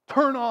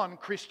 Turn on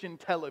Christian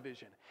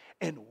television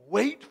and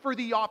wait for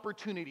the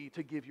opportunity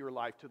to give your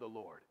life to the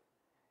Lord.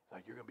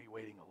 Like, you're going to be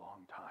waiting a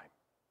long time.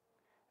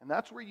 And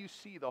that's where you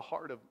see the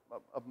heart of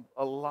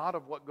a lot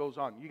of what goes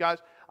on. You guys,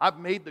 I've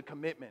made the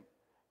commitment.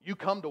 You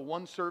come to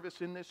one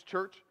service in this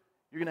church,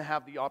 you're going to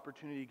have the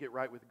opportunity to get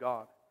right with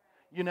God.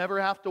 You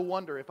never have to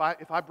wonder, if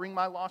I bring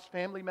my lost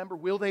family member,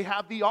 will they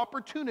have the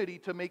opportunity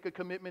to make a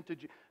commitment to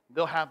Jesus?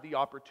 They'll have the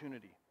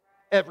opportunity.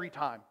 Every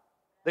time.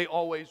 They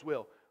always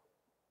will.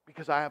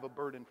 Because I have a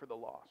burden for the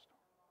lost.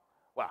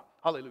 Wow.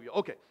 Hallelujah.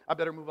 Okay, I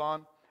better move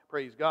on.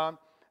 Praise God.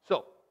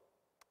 So,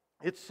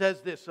 it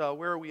says this.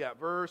 Where are we at?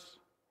 Verse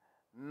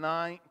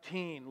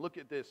 19. Look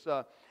at this.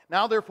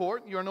 Now,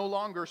 therefore, you are no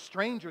longer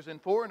strangers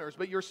and foreigners,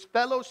 but you're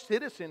fellow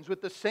citizens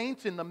with the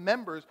saints and the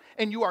members,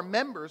 and you are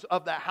members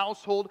of the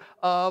household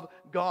of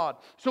God.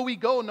 So we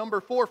go,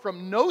 number 4,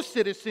 from no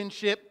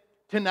citizenship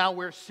to now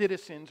we're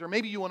citizens. Or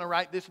maybe you want to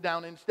write this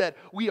down instead.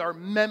 We are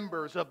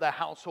members of the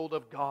household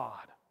of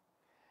God.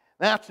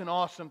 That's an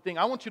awesome thing.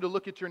 I want you to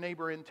look at your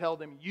neighbor and tell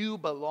them, you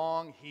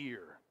belong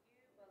here.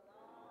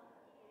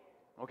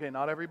 Okay,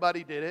 not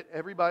everybody did it.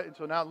 Everybody.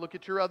 So now look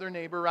at your other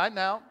neighbor right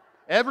now.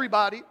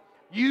 Everybody,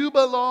 you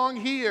belong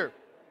here.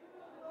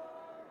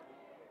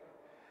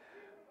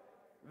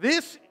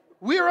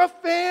 We're a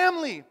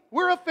family.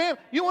 We're a family.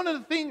 One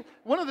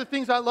of the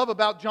things I love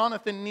about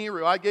Jonathan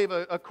Nehru, I gave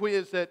a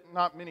quiz that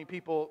not many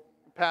people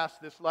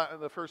passed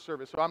the first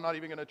service, so I'm not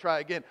even going to try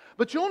again.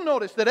 But you'll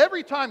notice that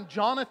every time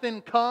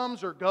Jonathan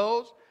comes or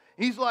goes,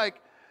 he's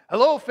like,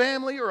 hello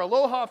family or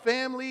aloha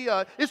family.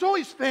 It's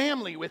always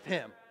family with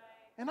him.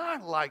 And I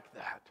like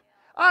that.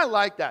 I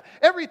like that.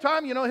 Every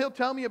time, he'll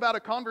tell me about a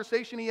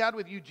conversation he had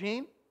with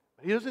Eugene.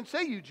 But he doesn't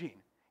say Eugene.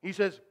 He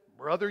says,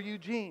 Brother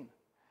Eugene.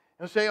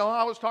 He'll say, oh,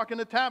 I was talking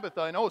to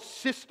Tabitha. And, oh,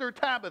 Sister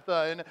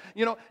Tabitha.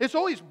 And, it's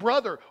always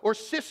brother or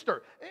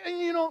sister.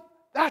 And,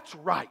 that's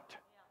right.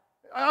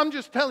 I'm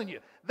just telling you,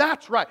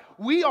 that's right.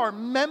 We are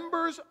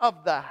members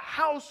of the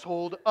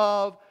household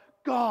of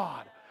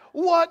God.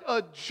 What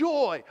a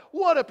joy.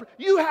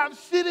 You have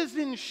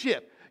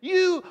citizenship.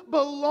 You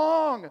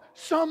belong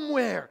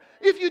somewhere.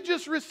 If you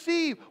just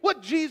receive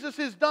what Jesus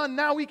has done,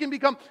 now we can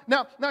become...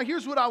 Now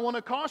here's what I want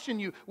to caution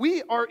you.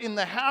 We are in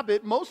the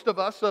habit, most of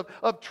us,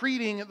 of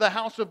treating the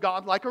house of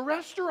God like a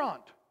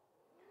restaurant.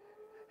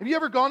 Have you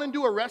ever gone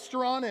into a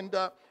restaurant and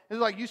it's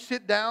like you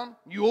sit down,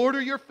 you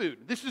order your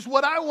food. This is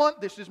what I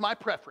want. This is my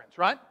preference,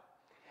 right?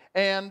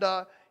 And,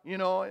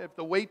 if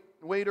the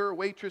waiter or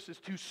waitress is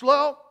too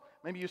slow,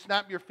 maybe you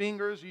snap your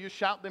fingers or you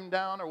shout them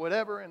down or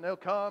whatever, and they'll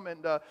come.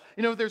 And,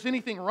 if there's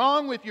anything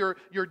wrong with your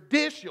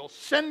dish, you'll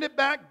send it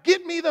back.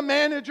 Get me the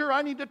manager.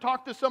 I need to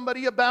talk to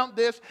somebody about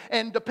this.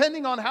 And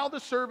depending on how the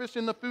service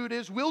and the food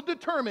is, will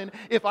determine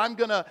if I'm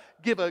going to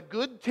give a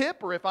good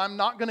tip or if I'm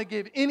not going to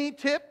give any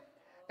tip.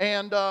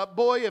 And,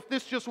 boy, if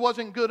this just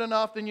wasn't good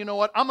enough, then you know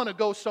what? I'm going to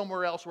go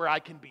somewhere else where I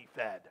can be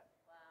fed.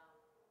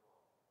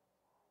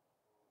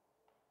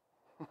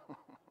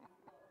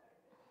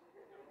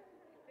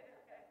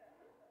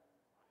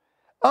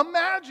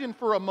 Imagine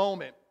for a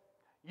moment,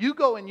 you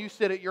go and you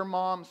sit at your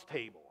mom's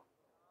table.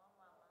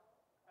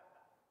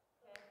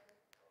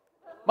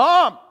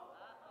 Mom,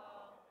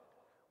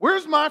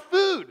 where's my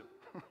food?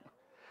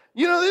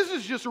 You know, this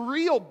is just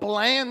real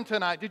bland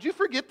tonight. Did you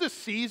forget to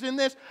season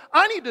this?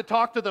 I need to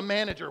talk to the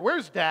manager.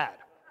 Where's Dad?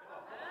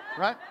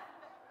 Right?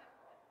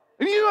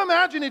 Can you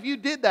imagine if you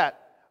did that?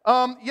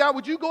 Yeah,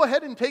 would you go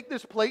ahead and take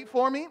this plate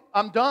for me?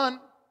 I'm done.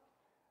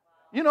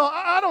 You know,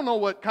 I don't know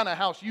what kind of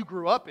house you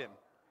grew up in.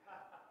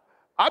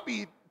 I'd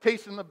be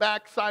tasting the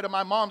back side of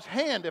my mom's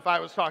hand if I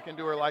was talking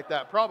to her like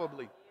that,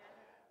 probably.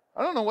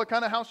 I don't know what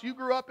kind of house you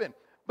grew up in.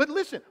 But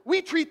listen,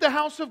 we treat the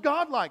house of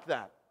God like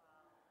that.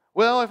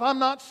 Well, if I'm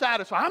not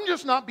satisfied, I'm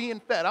just not being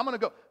fed, I'm going to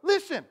go.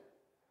 Listen,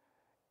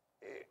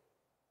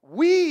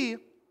 we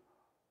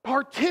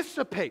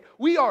participate.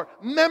 We are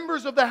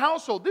members of the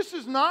household. This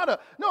is not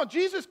no,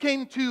 Jesus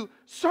came to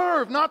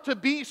serve, not to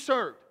be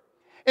served.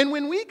 And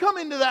when we come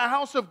into the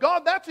house of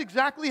God, that's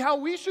exactly how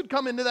we should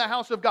come into the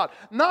house of God.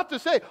 Not to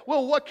say,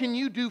 well, what can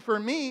you do for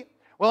me?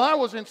 Well, I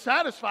wasn't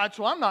satisfied,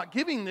 so I'm not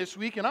giving this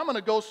week, and I'm going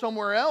to go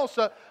somewhere else.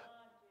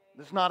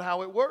 That's not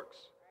how it works.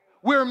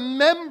 We're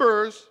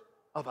members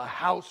of a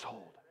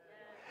household.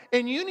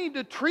 And you need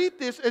to treat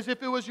this as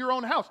if it was your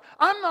own house.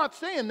 I'm not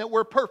saying that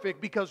we're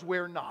perfect, because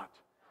we're not.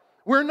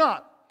 We're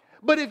not.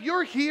 But if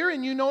you're here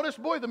and you notice,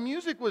 boy, the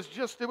music was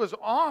just, it was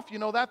off, you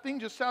know, that thing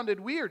just sounded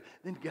weird,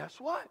 then guess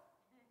what?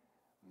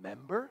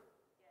 Member?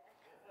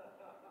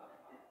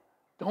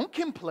 Don't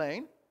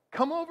complain.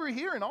 Come over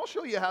here and I'll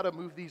show you how to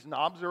move these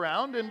knobs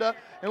around, and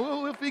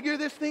we'll figure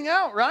this thing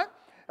out, right?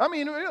 I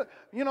mean,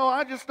 you know,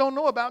 I just don't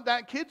know about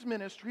that kids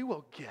ministry.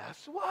 Well,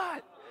 guess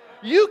what?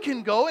 You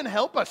can go and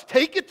help us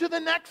take it to the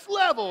next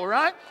level,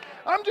 right?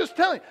 I'm just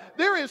telling you,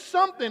 there is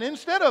something,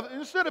 instead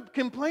of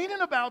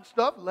complaining about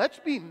stuff, let's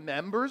be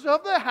members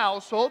of the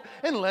household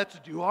and let's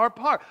do our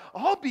part.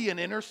 I'll be an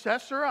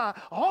intercessor.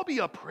 I'll be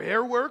a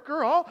prayer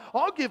worker.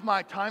 I'll give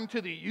my time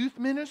to the youth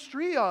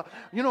ministry. You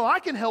know, I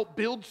can help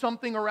build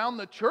something around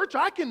the church.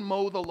 I can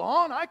mow the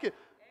lawn.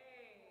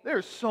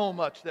 There's so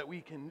much that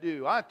we can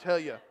do. I tell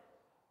you.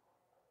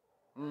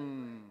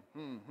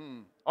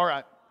 All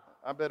right.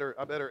 I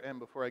better end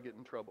before I get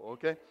in trouble,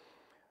 okay?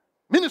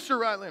 Minister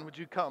Ryland, would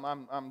you come?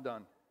 I'm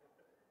done.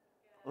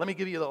 Let me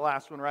give you the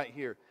last one right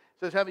here. It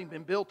says, having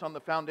been built on the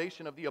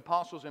foundation of the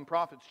apostles and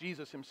prophets,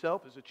 Jesus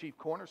himself is the chief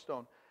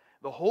cornerstone.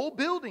 The whole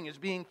building is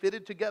being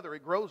fitted together.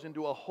 It grows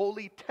into a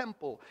holy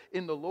temple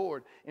in the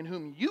Lord, in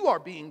whom you are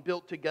being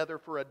built together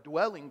for a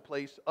dwelling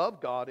place of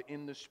God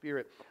in the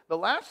Spirit. The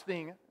last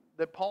thing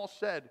that Paul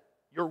said,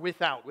 you're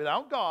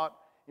without God.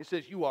 It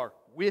says you are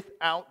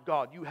without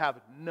God. You have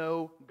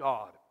no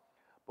God.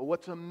 But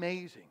what's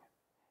amazing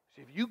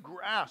is if you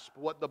grasp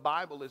what the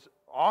Bible is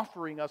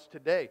offering us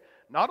today,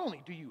 not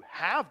only do you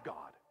have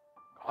God,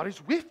 God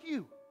is with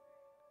you.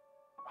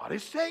 God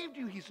has saved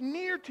you. He's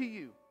near to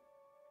you.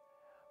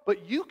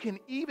 But you can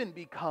even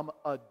become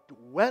a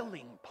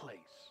dwelling place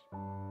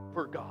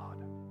for God.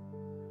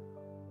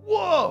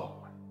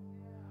 Whoa!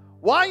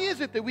 Why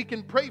is it that we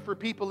can pray for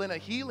people in a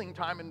healing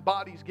time and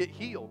bodies get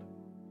healed?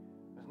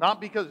 It's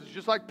not because, it's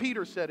just like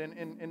Peter said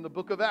in the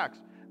book of Acts,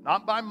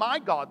 not by my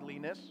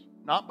godliness,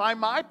 not by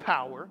my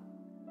power,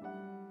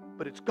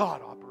 but it's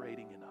God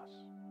operating in us.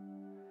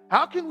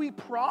 How can we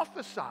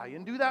prophesy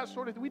and do that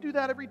sort of thing? We do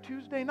that every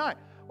Tuesday night.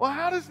 Well,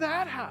 how does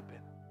that happen?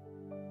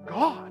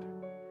 God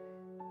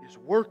is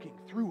working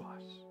through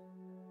us.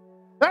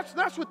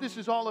 That's what this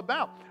is all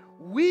about.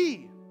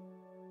 We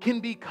can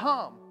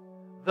become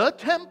the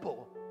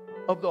temple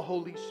of the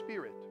Holy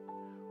Spirit.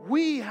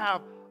 We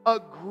have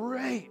a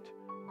great,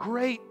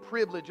 great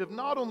privilege of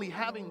not only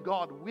having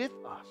God with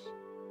us,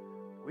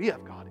 we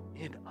have God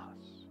in us.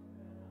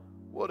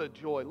 What a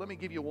joy. Let me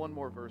give you one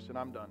more verse and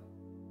I'm done.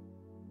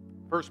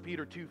 1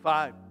 Peter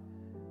 2:5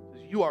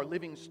 says, you are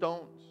living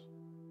stones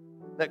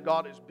that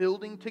God is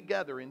building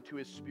together into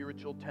his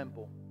spiritual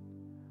temple.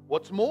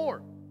 What's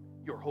more,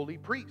 you're holy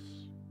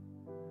priests.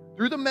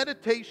 Through the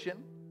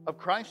meditation of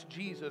Christ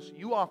Jesus,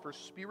 you offer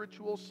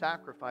spiritual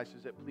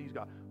sacrifices that please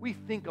God. We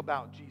think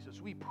about Jesus.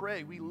 We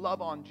pray. We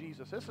love on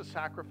Jesus. That's a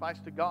sacrifice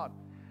to God.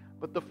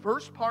 But the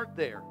first part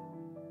there,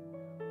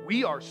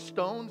 we are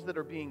stones that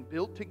are being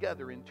built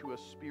together into a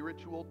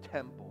spiritual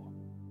temple.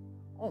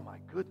 Oh my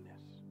goodness.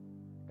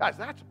 Guys,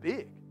 that's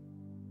big.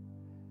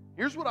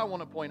 Here's what I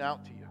want to point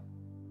out to you.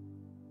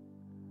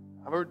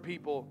 I've heard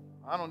people,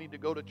 I don't need to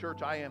go to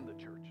church, I am the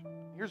church.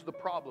 Here's the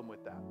problem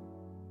with that.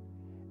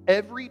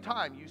 Every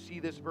time you see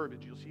this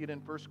verbiage, you'll see it in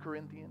 1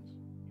 Corinthians,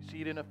 you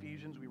see it in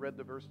Ephesians, we read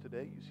the verse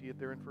today, you see it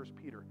there in 1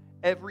 Peter.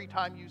 Every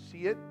time you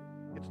see it,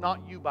 it's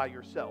not you by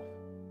yourself.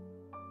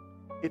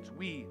 It's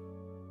we.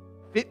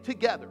 Fit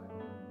together,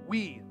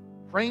 we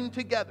framed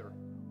together,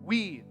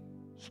 we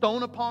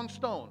stone upon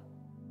stone,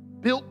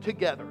 built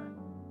together,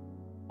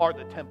 are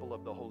the temple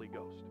of the Holy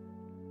Ghost.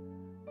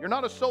 You're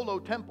not a solo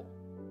temple.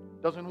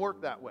 Doesn't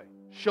work that way.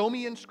 Show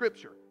me in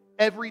Scripture.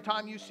 Every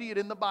time you see it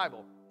in the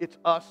Bible, it's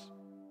us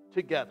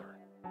together.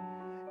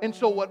 And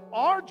so what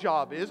our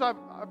job is, I've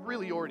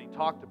really already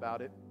talked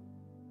about it,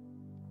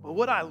 But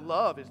what I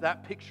love is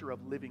that picture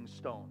of living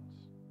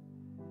stones.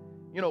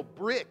 You know,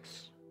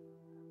 bricks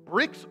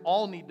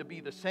all need to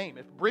be the same.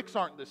 If bricks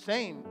aren't the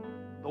same,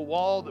 the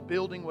wall, the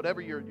building,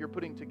 whatever you're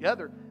putting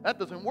together, that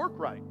doesn't work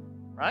right?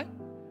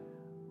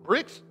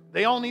 Bricks,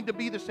 they all need to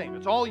be the same.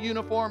 It's all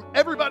uniform.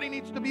 Everybody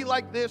needs to be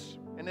like this,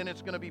 and then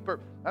it's going to be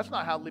perfect. That's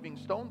not how living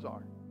stones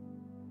are.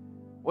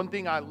 One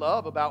thing I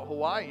love about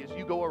Hawaii is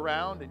you go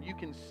around and you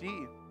can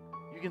see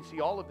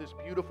all of this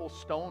beautiful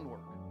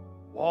stonework,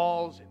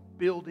 walls and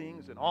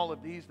buildings and all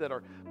of these that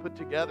are put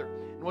together.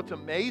 And what's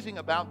amazing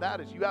about that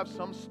is you have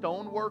some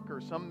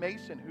stoneworker, some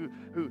mason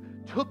who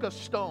took a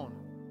stone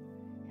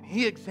and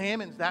he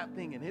examines that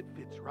thing and it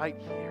fits right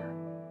here.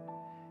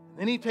 And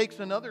then he takes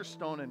another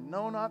stone and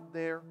no, not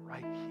there,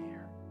 right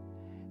here.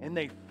 And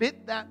they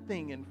fit that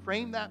thing and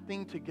frame that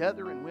thing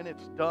together, and when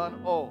it's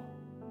done, oh,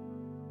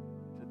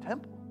 it's a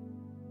temple.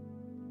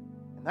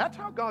 And that's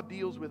how God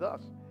deals with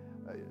us.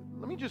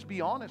 Let me just be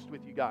honest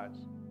with you guys.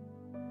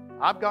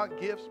 I've got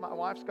gifts. My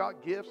wife's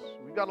got gifts.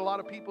 We've got a lot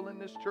of people in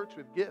this church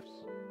with gifts.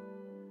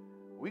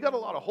 We got a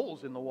lot of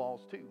holes in the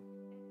walls too.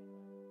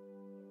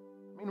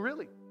 I mean,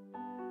 really.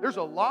 There's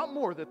a lot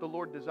more that the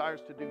Lord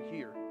desires to do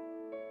here.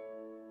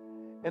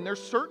 And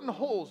there's certain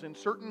holes and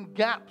certain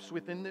gaps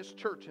within this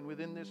church and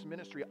within this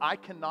ministry I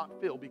cannot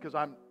fill because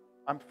I'm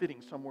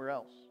fitting somewhere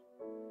else.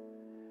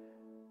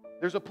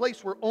 There's a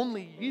place where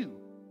only you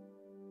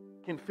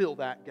can fill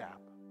that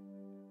gap.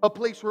 A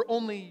place where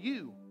only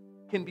you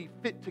can be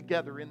fit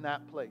together in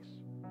that place.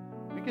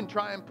 We can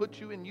try and put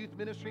you in youth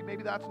ministry.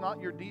 Maybe that's not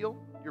your deal.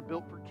 You're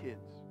built for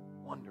kids.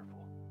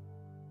 Wonderful.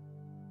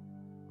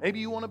 Maybe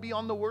you want to be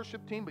on the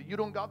worship team, but you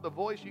don't got the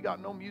voice. You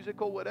got no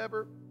musical,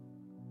 whatever.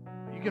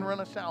 You can run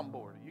a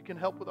soundboard. You can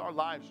help with our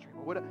live stream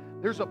or whatever.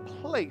 There's a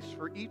place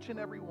for each and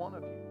every one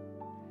of you.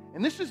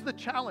 And this is the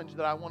challenge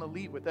that I want to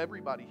leave with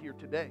everybody here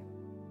today.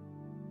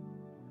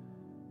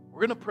 We're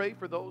going to pray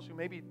for those who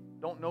maybe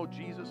don't know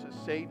Jesus as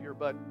Savior,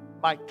 but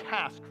my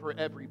task for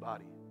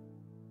everybody.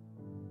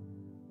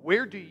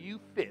 Where do you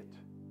fit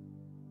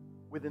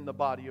within the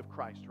body of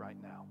Christ right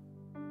now?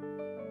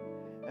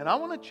 And I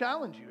want to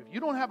challenge you. If you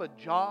don't have a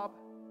job,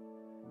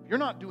 if you're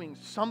not doing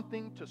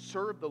something to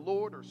serve the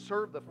Lord or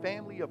serve the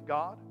family of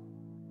God,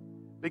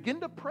 begin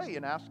to pray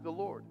and ask the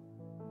Lord.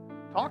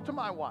 Talk to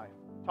my wife.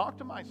 Talk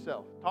to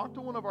myself. Talk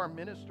to one of our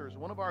ministers,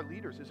 one of our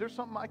leaders. Is there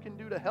something I can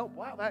do to help?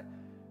 Wow,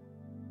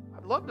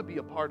 I'd love to be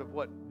a part of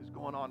what is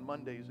going on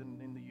Mondays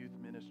in the youth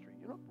ministry.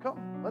 You know,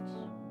 come,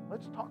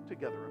 let's talk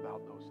together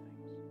about those things.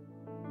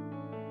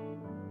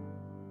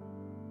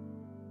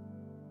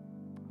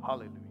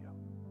 Hallelujah.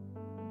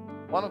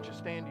 Why don't you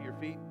stand to your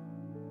feet?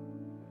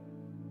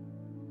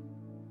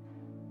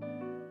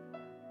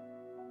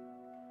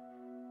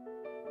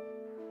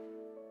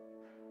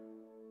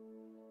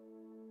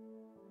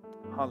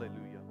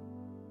 Hallelujah.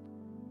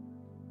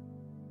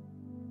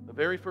 The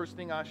very first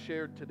thing I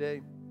shared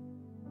today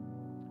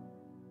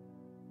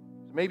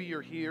is maybe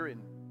you're here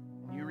and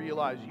you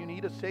realize you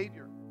need a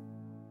Savior.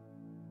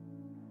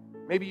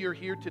 Maybe you're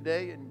here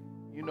today and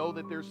you know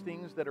that there's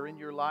things that are in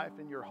your life,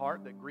 in your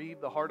heart, that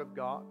grieve the heart of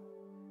God,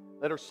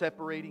 that are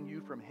separating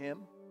you from Him.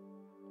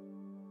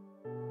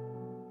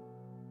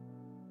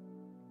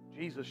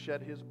 Jesus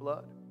shed His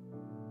blood.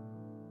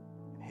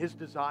 And His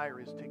desire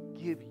is to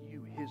give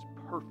you His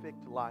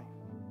perfect life.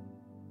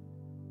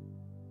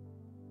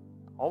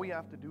 All we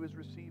have to do is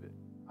receive it.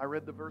 I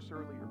read the verse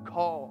earlier.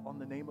 Call on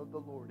the name of the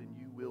Lord and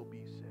you will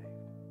be saved.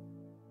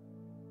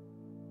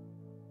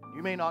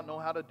 You may not know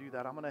how to do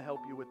that. I'm going to help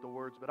you with the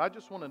words, but I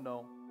just want to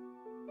know.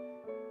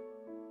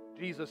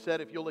 Jesus said,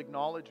 if you'll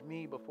acknowledge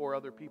me before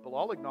other people,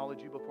 I'll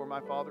acknowledge you before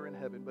my Father in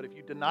heaven. But if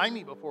you deny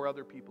me before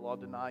other people, I'll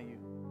deny you.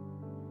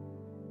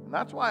 And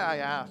that's why I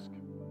ask.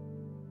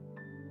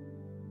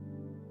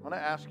 I'm going to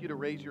ask you to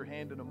raise your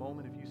hand in a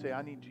moment if you say,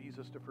 I need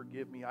Jesus to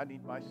forgive me. I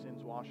need my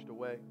sins washed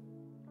away.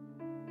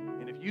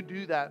 And if you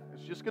do that,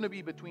 it's just going to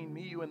be between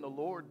me, you, and the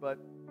Lord, but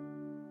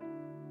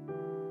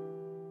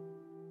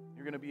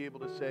you're going to be able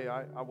to say,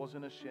 I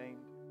wasn't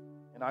ashamed,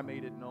 and I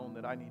made it known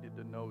that I needed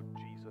to know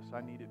Jesus.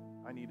 I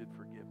needed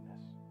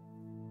forgiveness.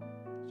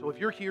 So if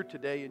you're here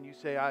today and you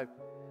say, I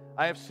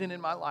have sin in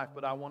my life,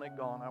 but I want it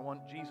gone. I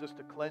want Jesus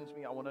to cleanse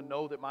me. I want to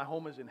know that my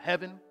home is in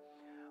heaven.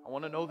 I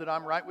want to know that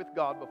I'm right with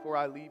God before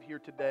I leave here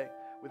today.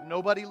 With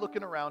nobody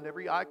looking around,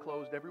 every eye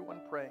closed,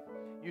 everyone praying.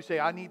 You say,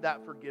 I need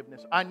that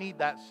forgiveness. I need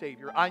that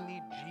Savior. I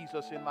need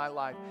Jesus in my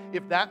life.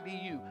 If that be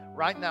you,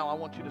 right now I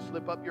want you to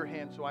slip up your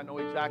hand so I know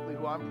exactly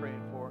who I'm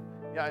praying for.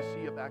 Yeah, I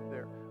see you back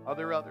there. Are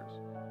there others?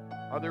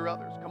 Are there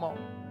others? Come on.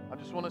 I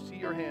just want to see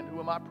your hand. Who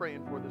am I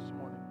praying for this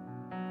morning?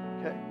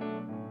 Okay.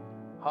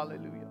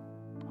 Hallelujah.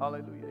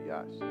 Hallelujah.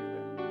 Yeah, I see you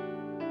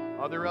there.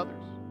 Are there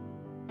others?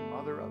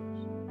 Are there others?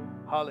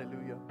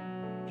 Hallelujah.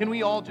 Can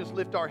we all just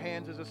lift our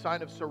hands as a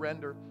sign of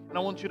surrender? And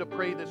I want you to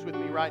pray this with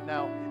me right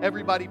now.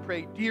 Everybody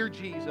pray. Dear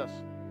Jesus,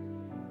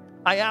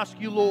 I ask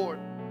you, Lord,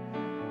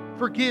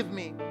 forgive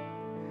me.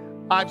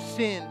 I've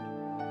sinned.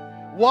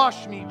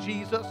 Wash me,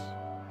 Jesus.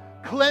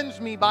 Cleanse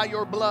me by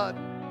your blood.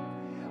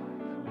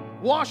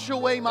 Wash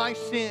away my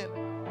sin.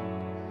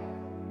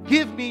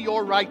 Give me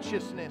your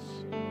righteousness.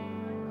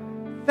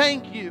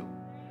 Thank you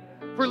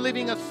for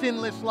living a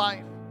sinless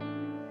life.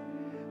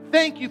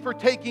 Thank you for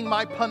taking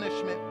my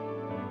punishment.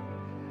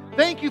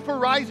 Thank you for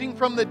rising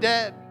from the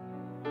dead.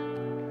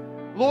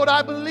 Lord,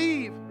 I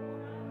believe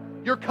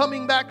you're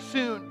coming back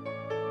soon.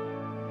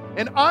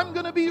 And I'm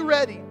going to be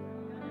ready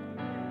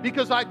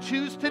because I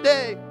choose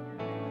today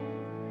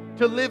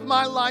to live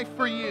my life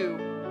for you.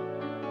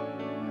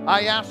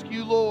 I ask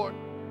you, Lord,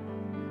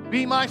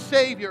 be my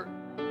Savior,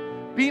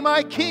 be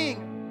my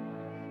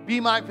King, be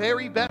my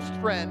very best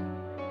friend.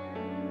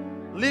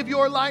 Live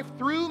your life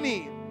through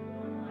me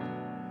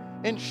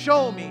and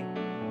show me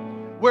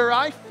where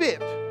I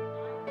fit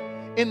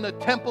in the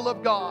temple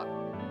of God.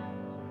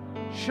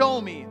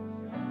 Show me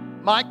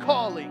my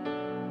calling,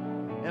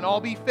 and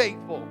I'll be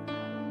faithful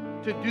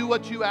to do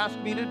what you ask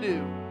me to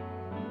do.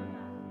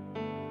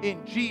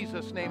 In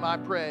Jesus' name I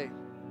pray.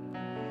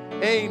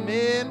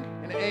 Amen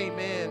and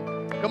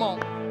amen. Come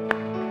on.